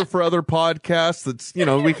coming over for other podcasts that's, you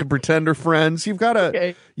know, we can pretend are friends. You've got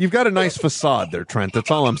a nice facade there, Trent.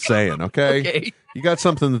 That's all I'm saying, okay? You got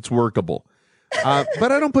something that's workable.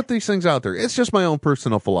 But I don't put these things out there. It's just my own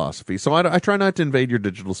personal philosophy. So I try not to invade your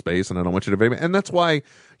digital space, and I don't want you to invade me. And that's why,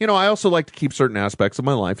 you know, I also like to keep certain aspects of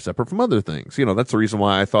my life separate from other things. You know, that's the reason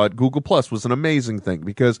why I thought Google Plus was an amazing thing,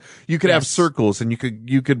 because you could have circles and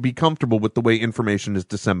you could be comfortable with the way information is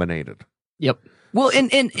disseminated. Yep. Well,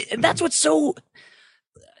 and that's what's so,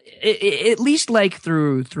 at least like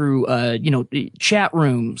through you know, chat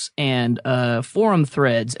rooms and forum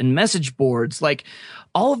threads and message boards, like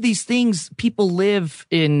all of these things, people live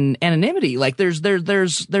in anonymity. Like there's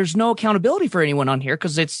no accountability for anyone on here,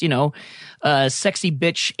 because it's, you know, sexy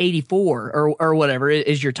bitch 84 or whatever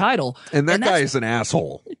is your title. And that guy is an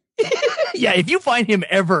asshole. Yeah, if you find him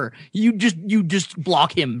ever, you just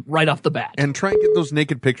block him right off the bat. And try and get those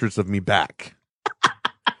naked pictures of me back.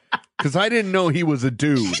 Because I didn't know he was a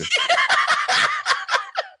dude.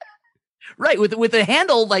 Right, with a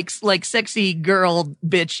handle like sexy girl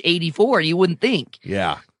bitch 84, you wouldn't think.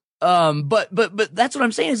 Yeah. But that's what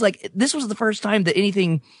I'm saying is, like, this was the first time that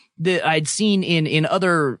anything that I'd seen in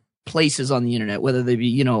other places on the internet, whether they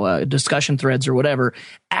be, discussion threads or whatever,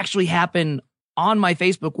 actually happen on my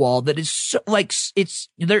Facebook wall that is so, like, it's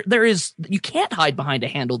there is, you can't hide behind a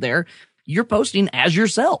handle there. You're posting as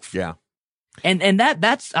yourself. Yeah. And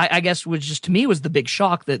that's, I guess, was just, to me, was the big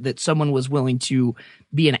shock that someone was willing to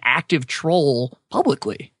be an active troll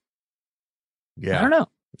publicly. Yeah. I don't know.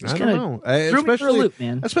 I don't know. Threw me for a loop,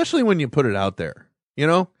 man. Especially when you put it out there,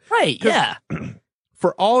 Right, yeah.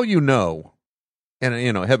 For all you know,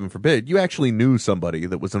 and, heaven forbid, you actually knew somebody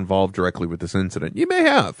that was involved directly with this incident. You may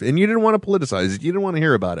have, and you didn't want to politicize it. You didn't want to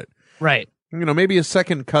hear about it. Right. Maybe a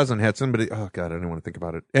second cousin had somebody. Oh, God, I didn't want to think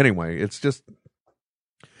about it. Anyway, it's just,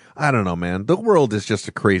 I don't know, man. The world is just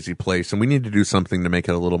a crazy place, and we need to do something to make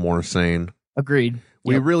it a little more sane. Agreed.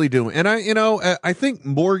 We really do. And I think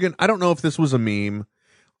Morgan, I don't know if this was a meme.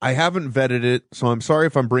 I haven't vetted it, so I'm sorry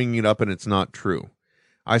if I'm bringing it up and it's not true.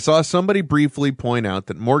 I saw somebody briefly point out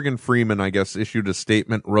that Morgan Freeman, I guess, issued a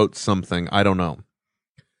statement, wrote something. I don't know.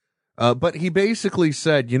 But he basically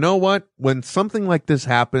said, you know what? When something like this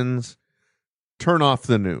happens, turn off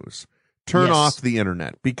the news. Turn off the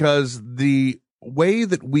internet. Because the way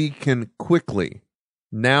that we can quickly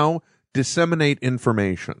now disseminate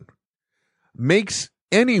information makes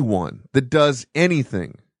anyone that does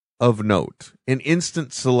anything of note an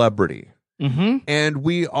instant celebrity. Mm-hmm. And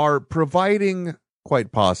we are providing,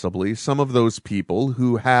 quite possibly, some of those people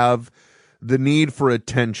who have the need for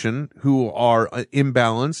attention, who are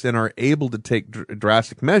imbalanced and are able to take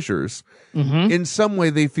drastic measures. Mm-hmm. In some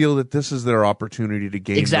way, they feel that this is their opportunity to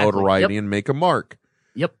gain notoriety and make a mark.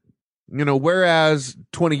 Yep. Whereas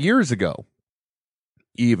 20 years ago,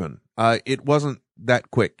 even, it wasn't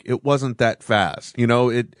that quick. It wasn't that fast.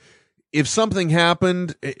 If something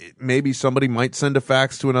happened, maybe somebody might send a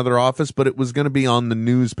fax to another office, but it was going to be on the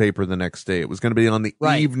newspaper the next day. It was going to be on the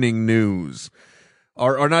evening news,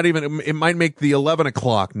 or not even, it might make the 11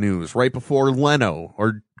 o'clock news right before Leno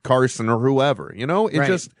or Carson or whoever,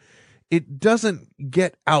 it doesn't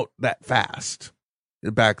get out that fast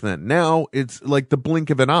back then. Now it's like the blink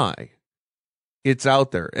of an eye. It's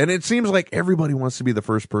out there. And it seems like everybody wants to be the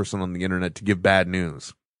first person on the internet to give bad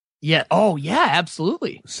news. Yeah. Oh, yeah,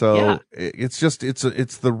 absolutely. So it's just, it's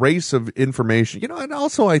the race of information, and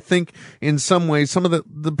also I think in some ways, some of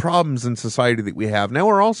the problems in society that we have now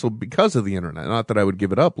are also because of the internet. Not that I would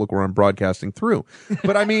give it up. Look where I'm broadcasting through,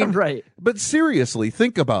 but I mean, right. But seriously,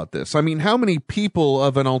 think about this. I mean, how many people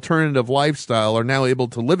of an alternative lifestyle are now able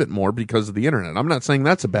to live it more because of the internet? I'm not saying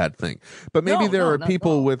that's a bad thing, but maybe there are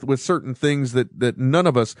people with certain things that none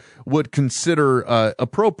of us would consider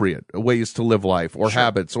appropriate ways to live life or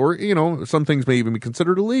habits, or some things may even be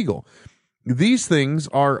considered illegal. These things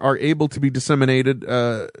are able to be disseminated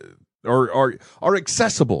or are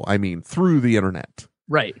accessible, through the internet.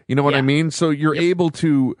 Right. You know what I mean? So you're able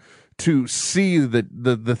to see that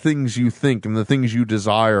the things you think and the things you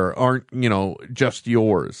desire aren't, just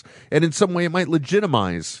yours. And in some way it might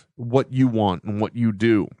legitimize what you want and what you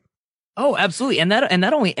do. Oh, absolutely. And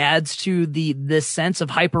that only adds to this sense of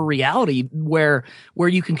hyper reality where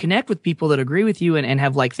you can connect with people that agree with you and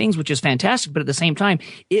have like things, which is fantastic. But at the same time,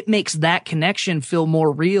 it makes that connection feel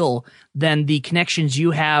more real than the connections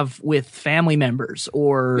you have with family members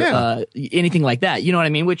or anything like that. You know what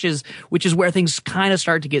I mean? Which is where things kind of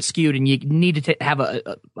start to get skewed, and you need to have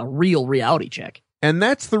a real reality check. And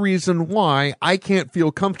that's the reason why I can't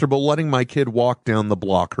feel comfortable letting my kid walk down the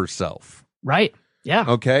block herself. Right. Yeah.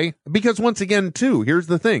 Okay. Because once again, too, here's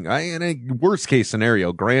the thing. In a worst case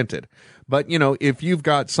scenario, granted, but if you've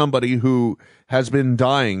got somebody who has been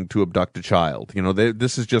dying to abduct a child,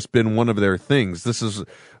 this has just been one of their things. This is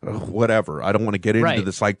whatever. I don't want to get into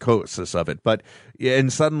the psychosis of it, but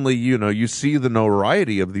and suddenly, you see the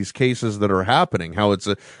notoriety of these cases that are happening, how it's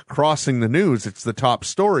crossing the news. It's the top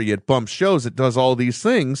story. It bumps shows. It does all these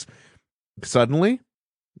things. Suddenly,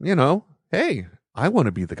 hey, I want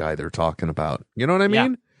to be the guy they're talking about. You know what I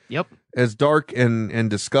mean? Yep. As dark and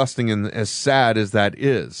disgusting and as sad as that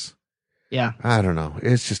is. Yeah. I don't know.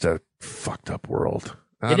 It's just a fucked up world.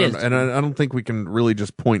 It is. And I don't think we can really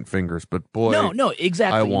just point fingers, but boy. No,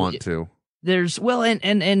 exactly. I want to. There's,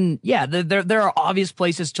 there are obvious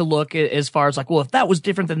places to look as far as like, well, if that was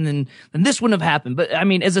different then this wouldn't have happened. But I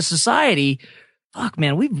mean, as a society, fuck,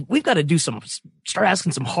 man, we've got to start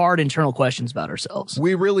asking some hard internal questions about ourselves.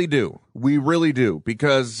 We really do.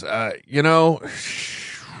 Because,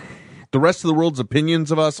 the rest of the world's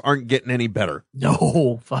opinions of us aren't getting any better.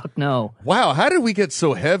 No, fuck no. Wow, how did we get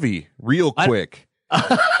so heavy real quick?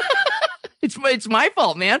 It's my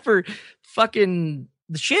fault, man, for fucking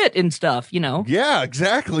the shit and stuff, you know. Yeah,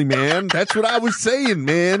 exactly, man. That's what I was saying,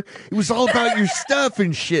 man. It was all about your stuff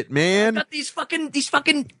and shit, man. About these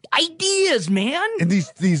fucking ideas, man. And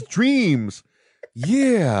these dreams.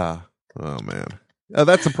 Yeah. Oh man.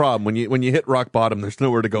 That's a problem. When you hit rock bottom, there's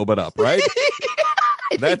nowhere to go but up, right?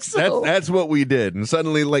 That's what we did. And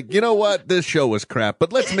suddenly, like, you know what? This show was crap,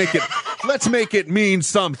 but let's make it mean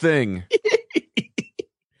something.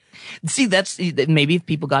 See, maybe if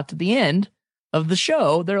people got to the end of the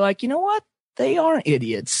show, they're like, you know what? They aren't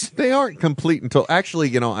idiots. They aren't complete until actually,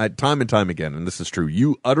 you know, time and time again, and this is true,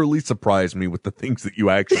 you utterly surprise me with the things that you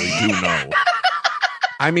actually do know.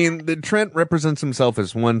 I mean, Trent represents himself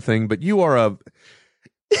as one thing, but you are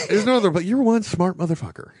there's no other, but you're one smart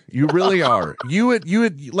motherfucker. You really are. You had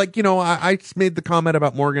like, you know, I made the comment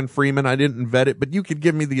about Morgan Freeman. I didn't vet it, but you could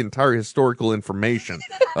give me the entire historical information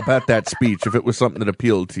about that speech if it was something that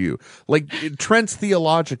appealed to you. Like, Trent's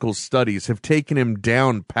theological studies have taken him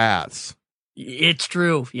down paths. It's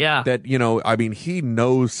true. Yeah. That, you know, I mean, he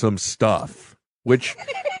knows some stuff, which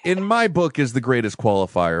in my book is the greatest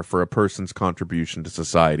qualifier for a person's contribution to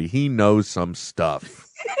society. He knows some stuff.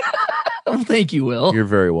 Oh, thank you, Will. You're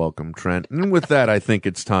very welcome, Trent. And with that, I think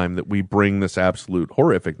it's time that we bring this absolute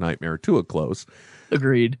horrific nightmare to a close.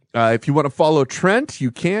 Agreed. If you want to follow Trent,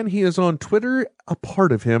 you can. He is on Twitter. A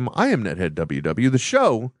part of him, I am Nethead WW. The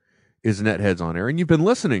show is Netheads on Air, and you've been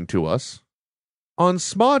listening to us on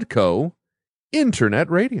Smodco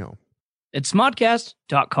Internet Radio. It's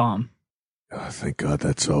smodcast.com. Oh, thank God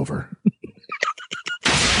that's over.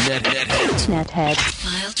 Nethead.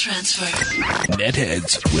 File transfer.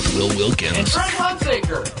 Netheads with Will Wilkins. And Trent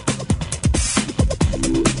Hunsaker.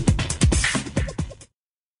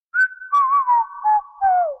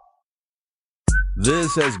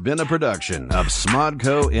 This has been a production of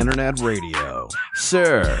Smodco Internet Radio.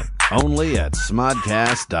 Sir, only at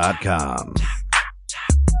smodcast.com.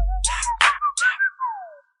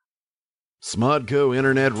 Smodco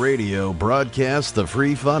Internet Radio broadcasts the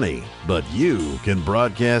free funny, but you can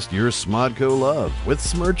broadcast your Smodco love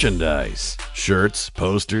with merchandise. Shirts,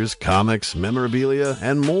 posters, comics, memorabilia,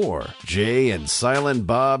 and more.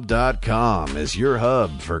 JayandSilentBob.com is your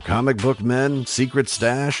hub for comic book men, Secret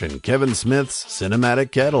Stash, and Kevin Smith's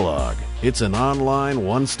cinematic catalog. It's an online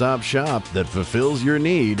one-stop shop that fulfills your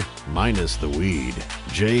need, minus the weed.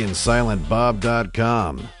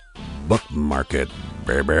 JayandSilentBob.com. Bookmark it,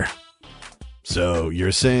 baby. So,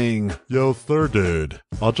 you're saying, yo, sir, dude,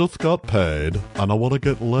 I just got paid, and I want to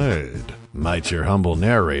get laid. Might your humble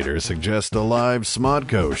narrator suggest a live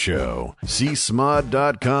Smodco show? See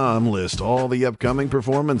Smod.com list all the upcoming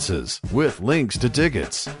performances, with links to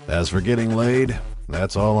tickets. As for getting laid,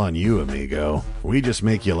 that's all on you, amigo. We just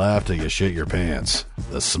make you laugh till you shit your pants.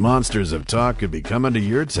 The Smonsters of Talk could be coming to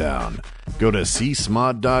your town. Go to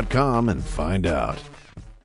csmod.com and find out.